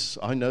 yes,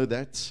 I know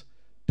that.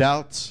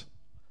 Doubt.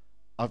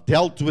 I've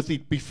dealt with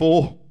it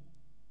before.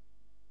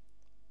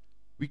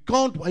 We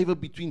can't waver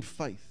between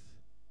faith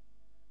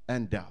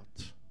and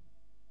doubt.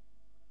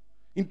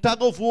 In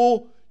tug of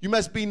war, you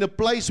must be in a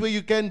place where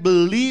you can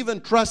believe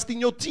and trust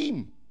in your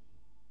team.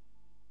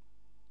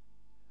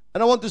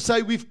 And I want to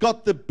say we've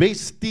got the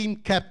best team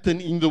captain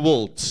in the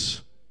world.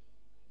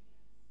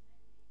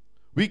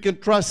 We can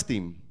trust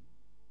him.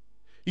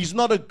 He's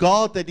not a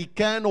God that he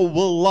can or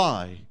will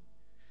lie.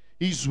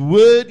 His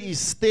word is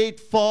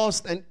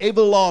steadfast and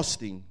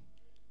everlasting.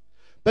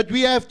 But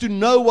we have to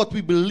know what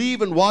we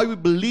believe and why we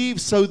believe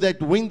so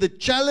that when the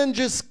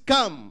challenges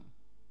come,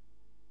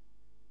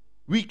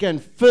 we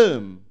can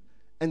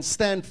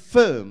stand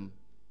firm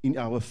in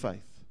our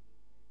faith.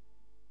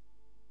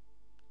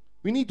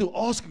 We need to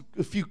ask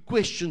a few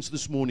questions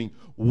this morning.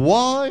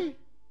 Why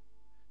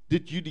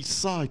did you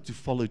decide to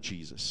follow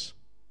Jesus?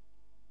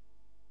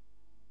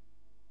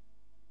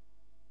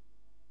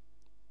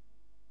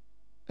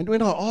 And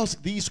when I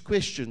ask these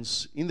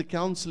questions in the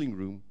counseling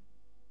room,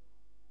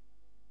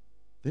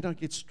 then I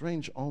get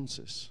strange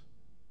answers.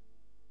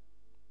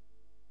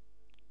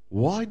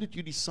 Why did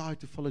you decide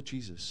to follow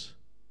Jesus?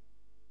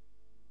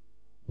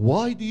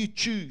 Why do you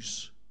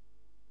choose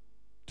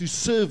to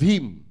serve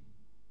Him?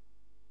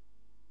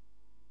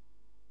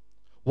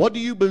 What do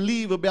you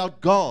believe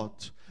about God?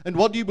 And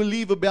what do you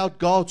believe about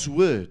God's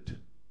Word?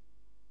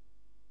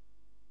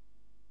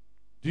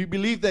 Do you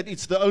believe that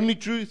it's the only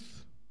truth?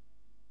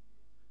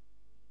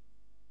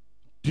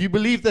 Do you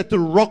believe that the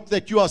rock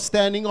that you are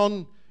standing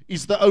on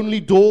is the only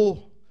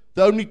door,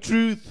 the only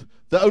truth,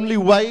 the only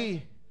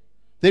way?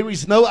 There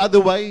is no other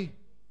way.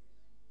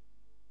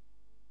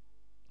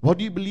 What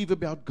do you believe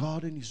about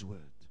God and His Word?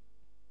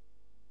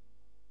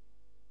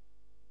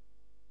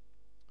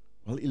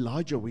 Well,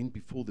 Elijah went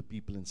before the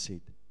people and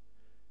said,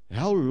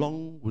 how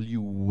long will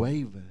you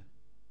waver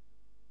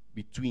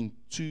between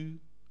two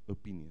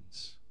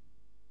opinions?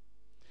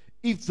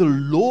 If the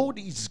Lord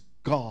is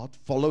God,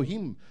 follow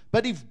Him.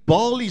 But if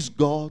Baal is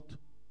God,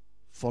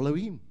 follow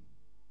him.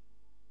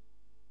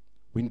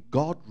 When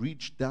God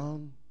reached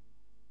down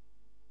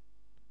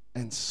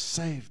and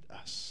saved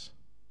us,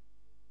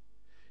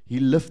 He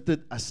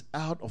lifted us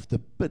out of the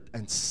pit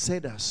and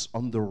set us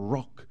on the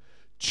rock.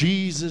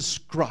 Jesus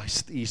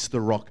Christ is the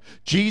rock.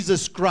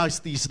 Jesus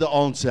Christ is the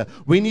answer.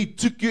 When He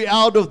took you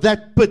out of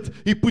that pit,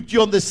 He put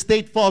you on the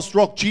steadfast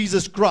rock,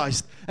 Jesus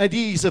Christ. And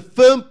He is a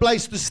firm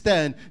place to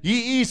stand.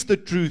 He is the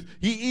truth.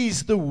 He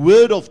is the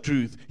word of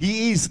truth.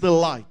 He is the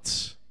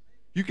light.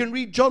 You can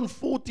read John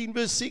 14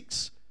 verse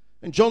 6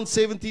 and John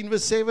 17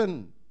 verse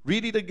 7.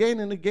 Read it again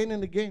and again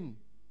and again.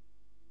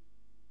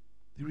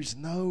 There is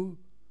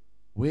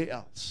nowhere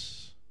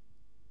else.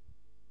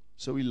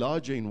 So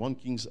Elijah in 1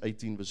 Kings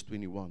 18 verse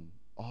 21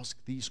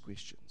 asked these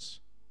questions.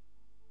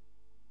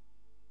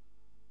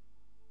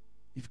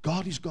 If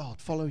God is God,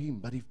 follow Him.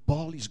 But if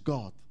Baal is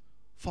God,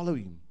 follow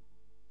him.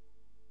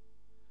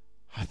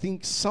 I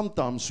think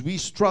sometimes we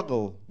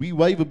struggle, we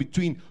waver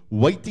between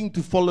waiting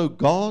to follow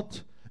God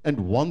and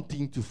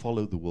wanting to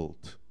follow the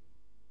world.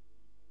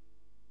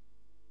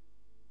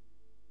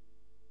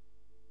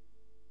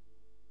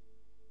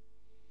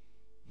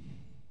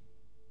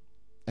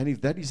 And if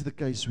that is the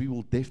case, we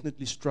will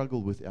definitely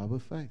struggle with our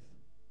faith.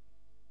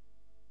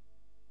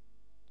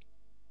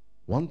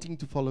 Wanting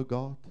to follow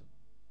God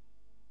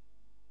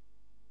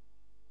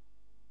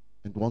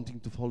and wanting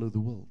to follow the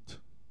world.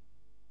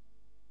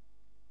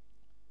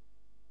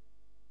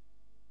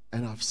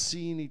 And I've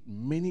seen it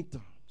many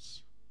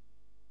times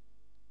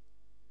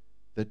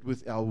that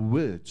with our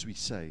words we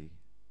say,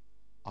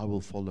 I will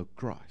follow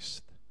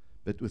Christ.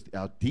 But with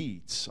our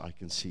deeds, I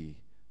can see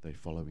they're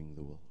following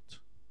the world.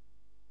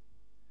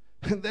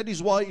 And that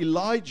is why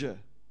Elijah,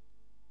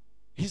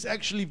 he's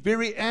actually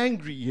very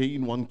angry here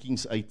in 1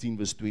 Kings 18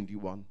 verse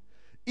 21.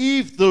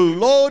 If the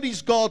Lord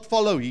is God,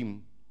 follow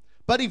him.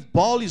 But if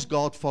Baal is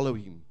God, follow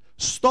him.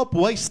 Stop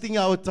wasting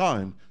our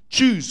time.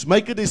 Choose,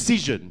 make a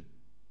decision.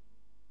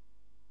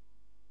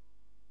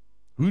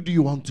 Who do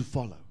you want to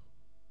follow?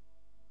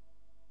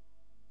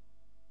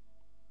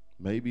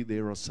 Maybe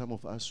there are some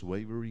of us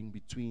wavering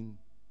between,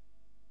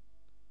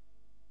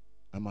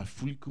 am I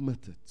fully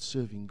committed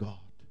serving God?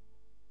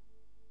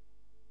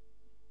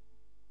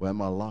 Or am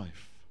my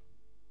life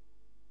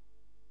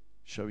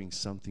showing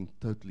something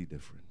totally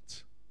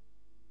different?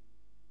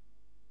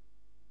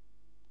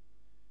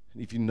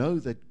 And if you know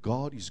that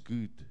God is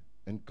good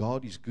and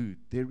God is good,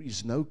 there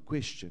is no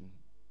question.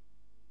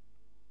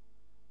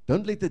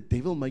 Don't let the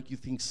devil make you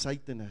think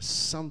Satan has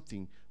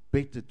something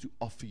better to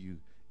offer you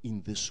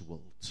in this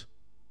world.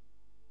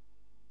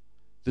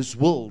 This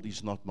world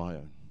is not my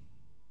own.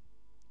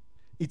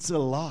 It's a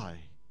lie.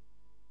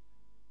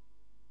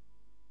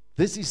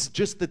 This is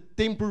just a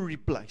temporary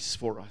place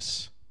for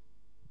us.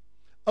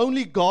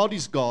 Only God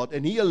is God,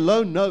 and He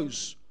alone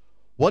knows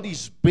what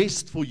is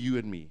best for you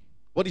and me,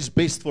 what is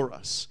best for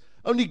us.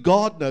 Only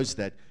God knows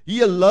that.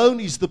 He alone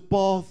is the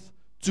path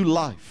to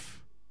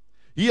life.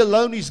 He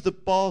alone is the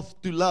path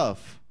to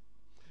love.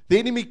 The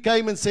enemy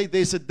came and said,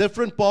 there's a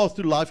different path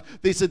to life.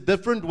 There's a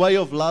different way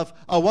of love.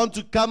 I want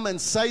to come and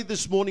say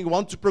this morning, I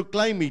want to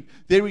proclaim it.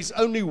 There is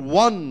only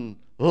one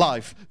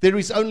life. There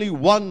is only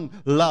one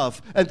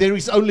love. And there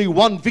is only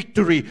one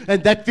victory.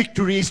 And that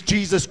victory is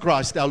Jesus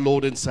Christ, our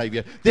Lord and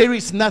Savior. There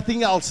is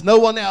nothing else, no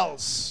one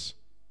else.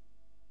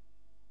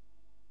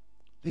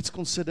 Let's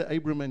consider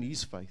Abram and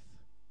his faith.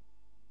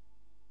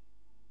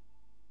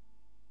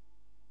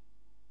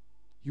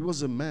 He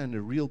was a man,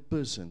 a real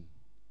person,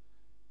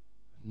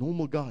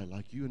 normal guy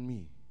like you and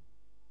me,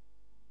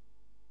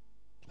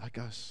 like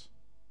us.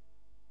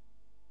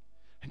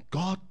 And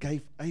God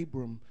gave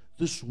Abram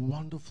this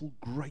wonderful,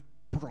 great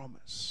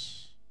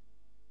promise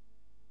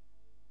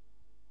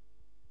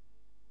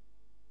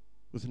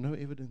with no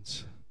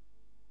evidence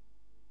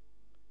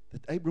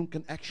that Abram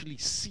can actually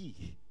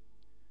see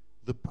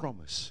the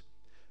promise.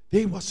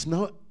 There was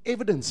no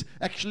evidence.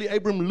 Actually,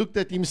 Abram looked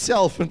at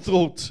himself and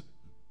thought,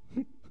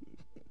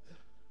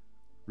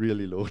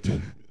 really, Lord?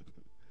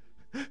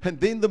 And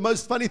then the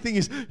most funny thing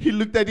is, he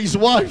looked at his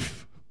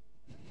wife.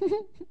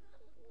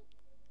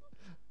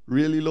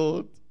 Really,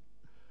 Lord?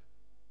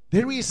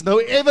 There is no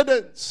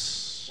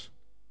evidence.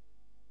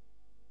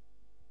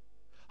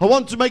 I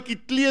want to make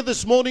it clear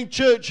this morning,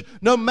 church,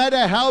 no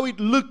matter how it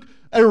looks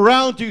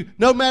around you,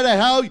 no matter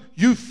how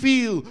you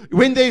feel,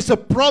 when there's a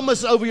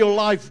promise over your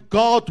life,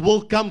 God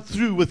will come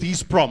through with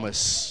His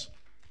promise.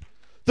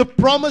 The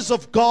promise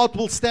of God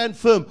will stand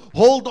firm.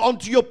 Hold on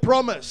to your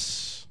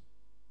promise.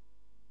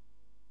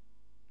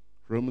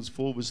 Romans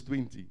 4 verse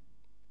 20.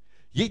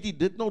 Yet he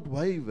did not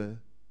waver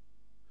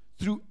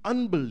through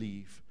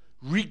unbelief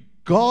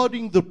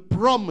regarding the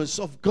promise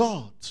of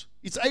God.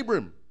 It's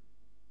Abram.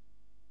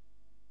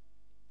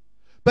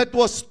 But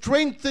was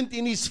strengthened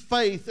in his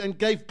faith and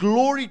gave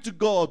glory to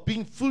God,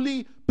 being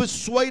fully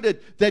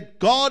persuaded that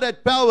God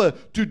had power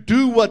to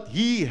do what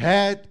He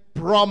had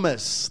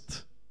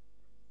promised.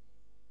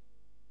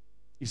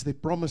 Is there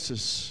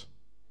promises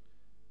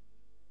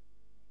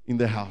in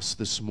the house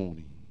this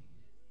morning?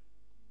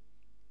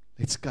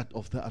 Let's cut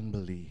off the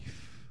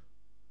unbelief.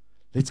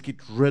 Let's get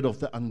rid of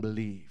the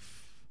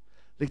unbelief.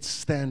 Let's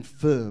stand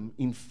firm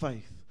in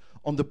faith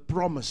on the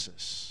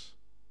promises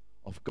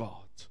of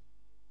God.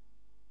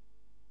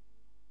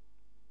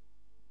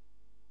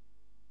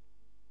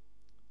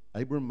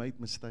 Abram made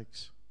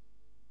mistakes.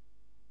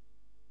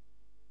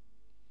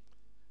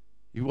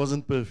 He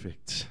wasn't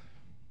perfect.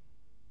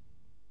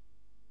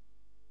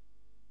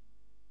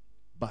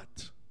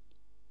 But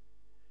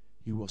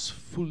he was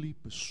fully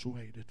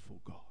persuaded for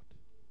God.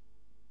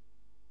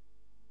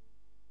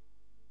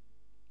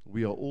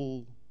 We are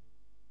all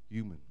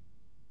human.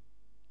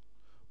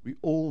 We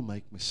all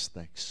make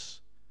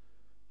mistakes.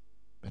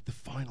 But the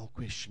final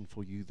question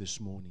for you this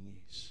morning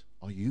is,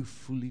 are you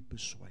fully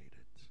persuaded?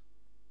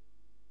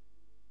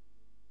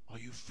 Are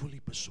you fully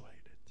persuaded?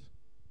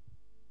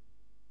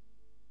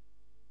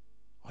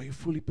 Are you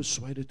fully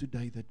persuaded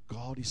today that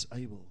God is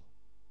able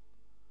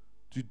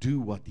to do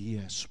what He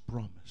has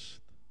promised?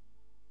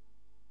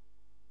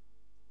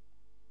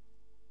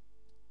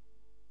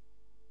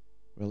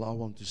 Well, I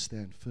want to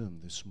stand firm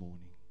this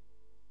morning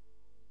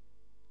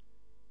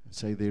and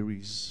say there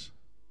is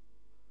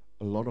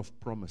a lot of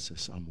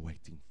promises I'm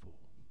waiting for.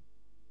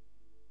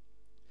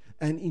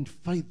 And in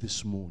faith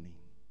this morning,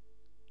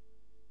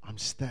 I'm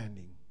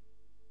standing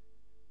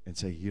and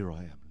say, here I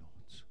am,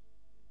 Lord.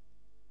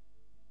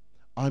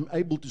 I'm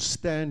able to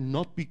stand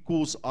not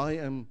because I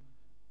am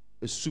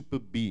a super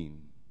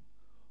being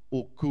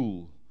or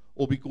cool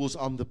or because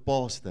I'm the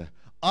pastor.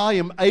 I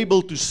am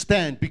able to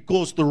stand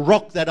because the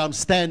rock that I'm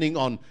standing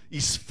on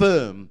is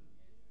firm.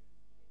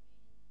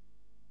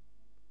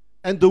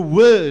 And the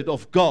word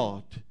of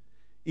God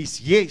is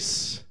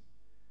yes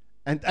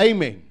and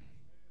amen.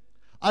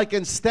 I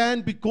can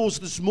stand because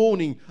this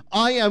morning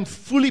I am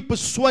fully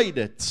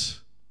persuaded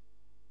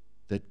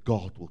that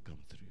God will come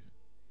through,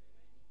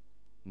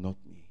 not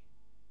me.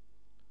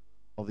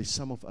 Are there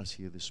some of us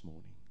here this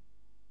morning?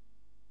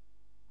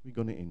 We're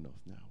going to end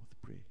off now with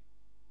a prayer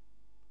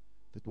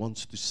that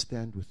wants to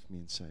stand with me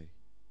and say,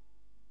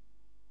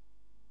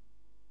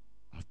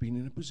 I've been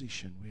in a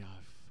position where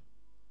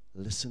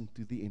I've listened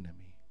to the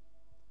enemy,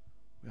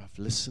 where I've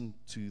listened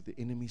to the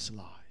enemy's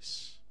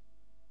lies.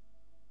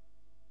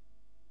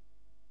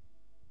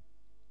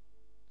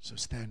 So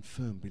stand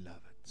firm, beloved.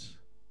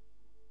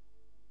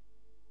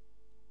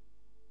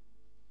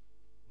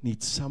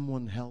 Need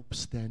someone help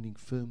standing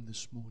firm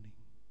this morning?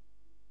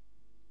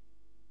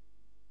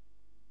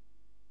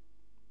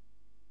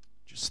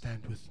 Just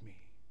stand with me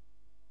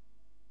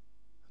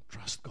and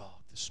trust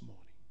God this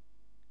morning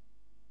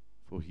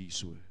for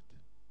His word.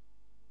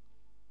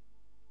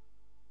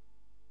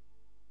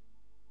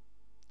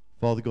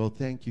 Father God,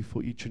 thank you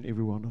for each and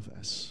every one of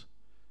us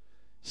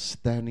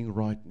standing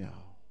right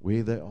now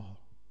where they are.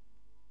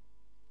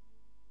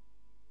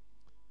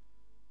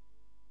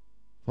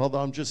 Father,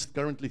 I'm just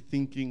currently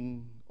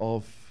thinking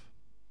of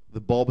the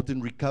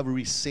Barberton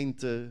Recovery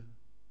Center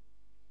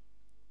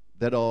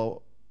that are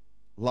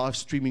live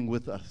streaming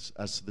with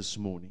us this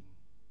morning.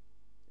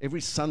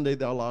 Every Sunday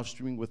they are live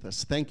streaming with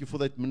us. Thank you for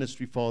that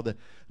ministry, Father.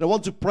 And I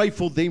want to pray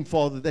for them,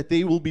 Father, that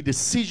there will be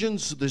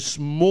decisions this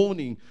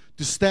morning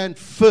to stand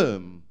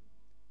firm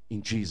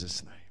in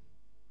Jesus' name.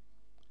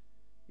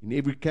 In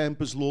every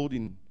campus, Lord,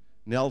 in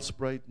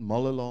Nelspruit,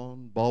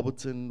 Mullalon,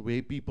 Barberton,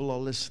 where people are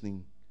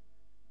listening,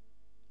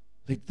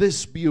 let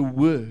this be a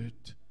word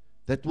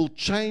that will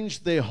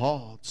change their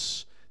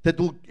hearts, that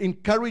will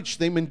encourage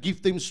them and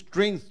give them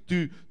strength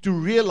to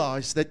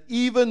realize that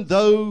even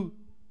though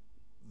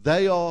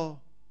they are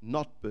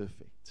not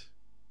perfect,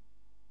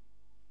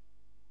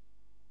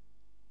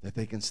 that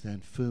they can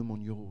stand firm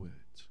on your word.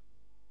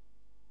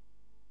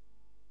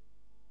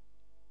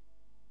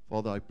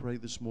 Father, I pray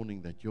this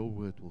morning that your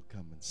word will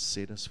come and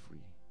set us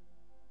free.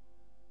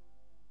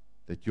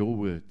 That your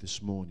word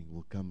this morning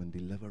will come and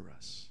deliver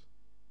us.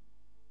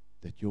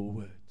 That your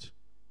word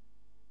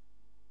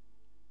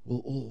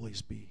will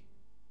always be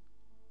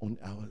on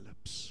our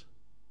lips.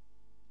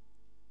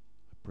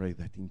 I pray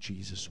that in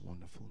Jesus'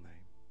 wonderful name.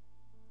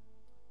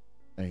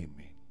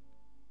 Amen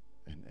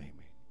and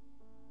amen.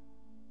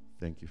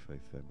 Thank you,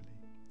 Faith Family.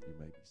 You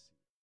may be seated.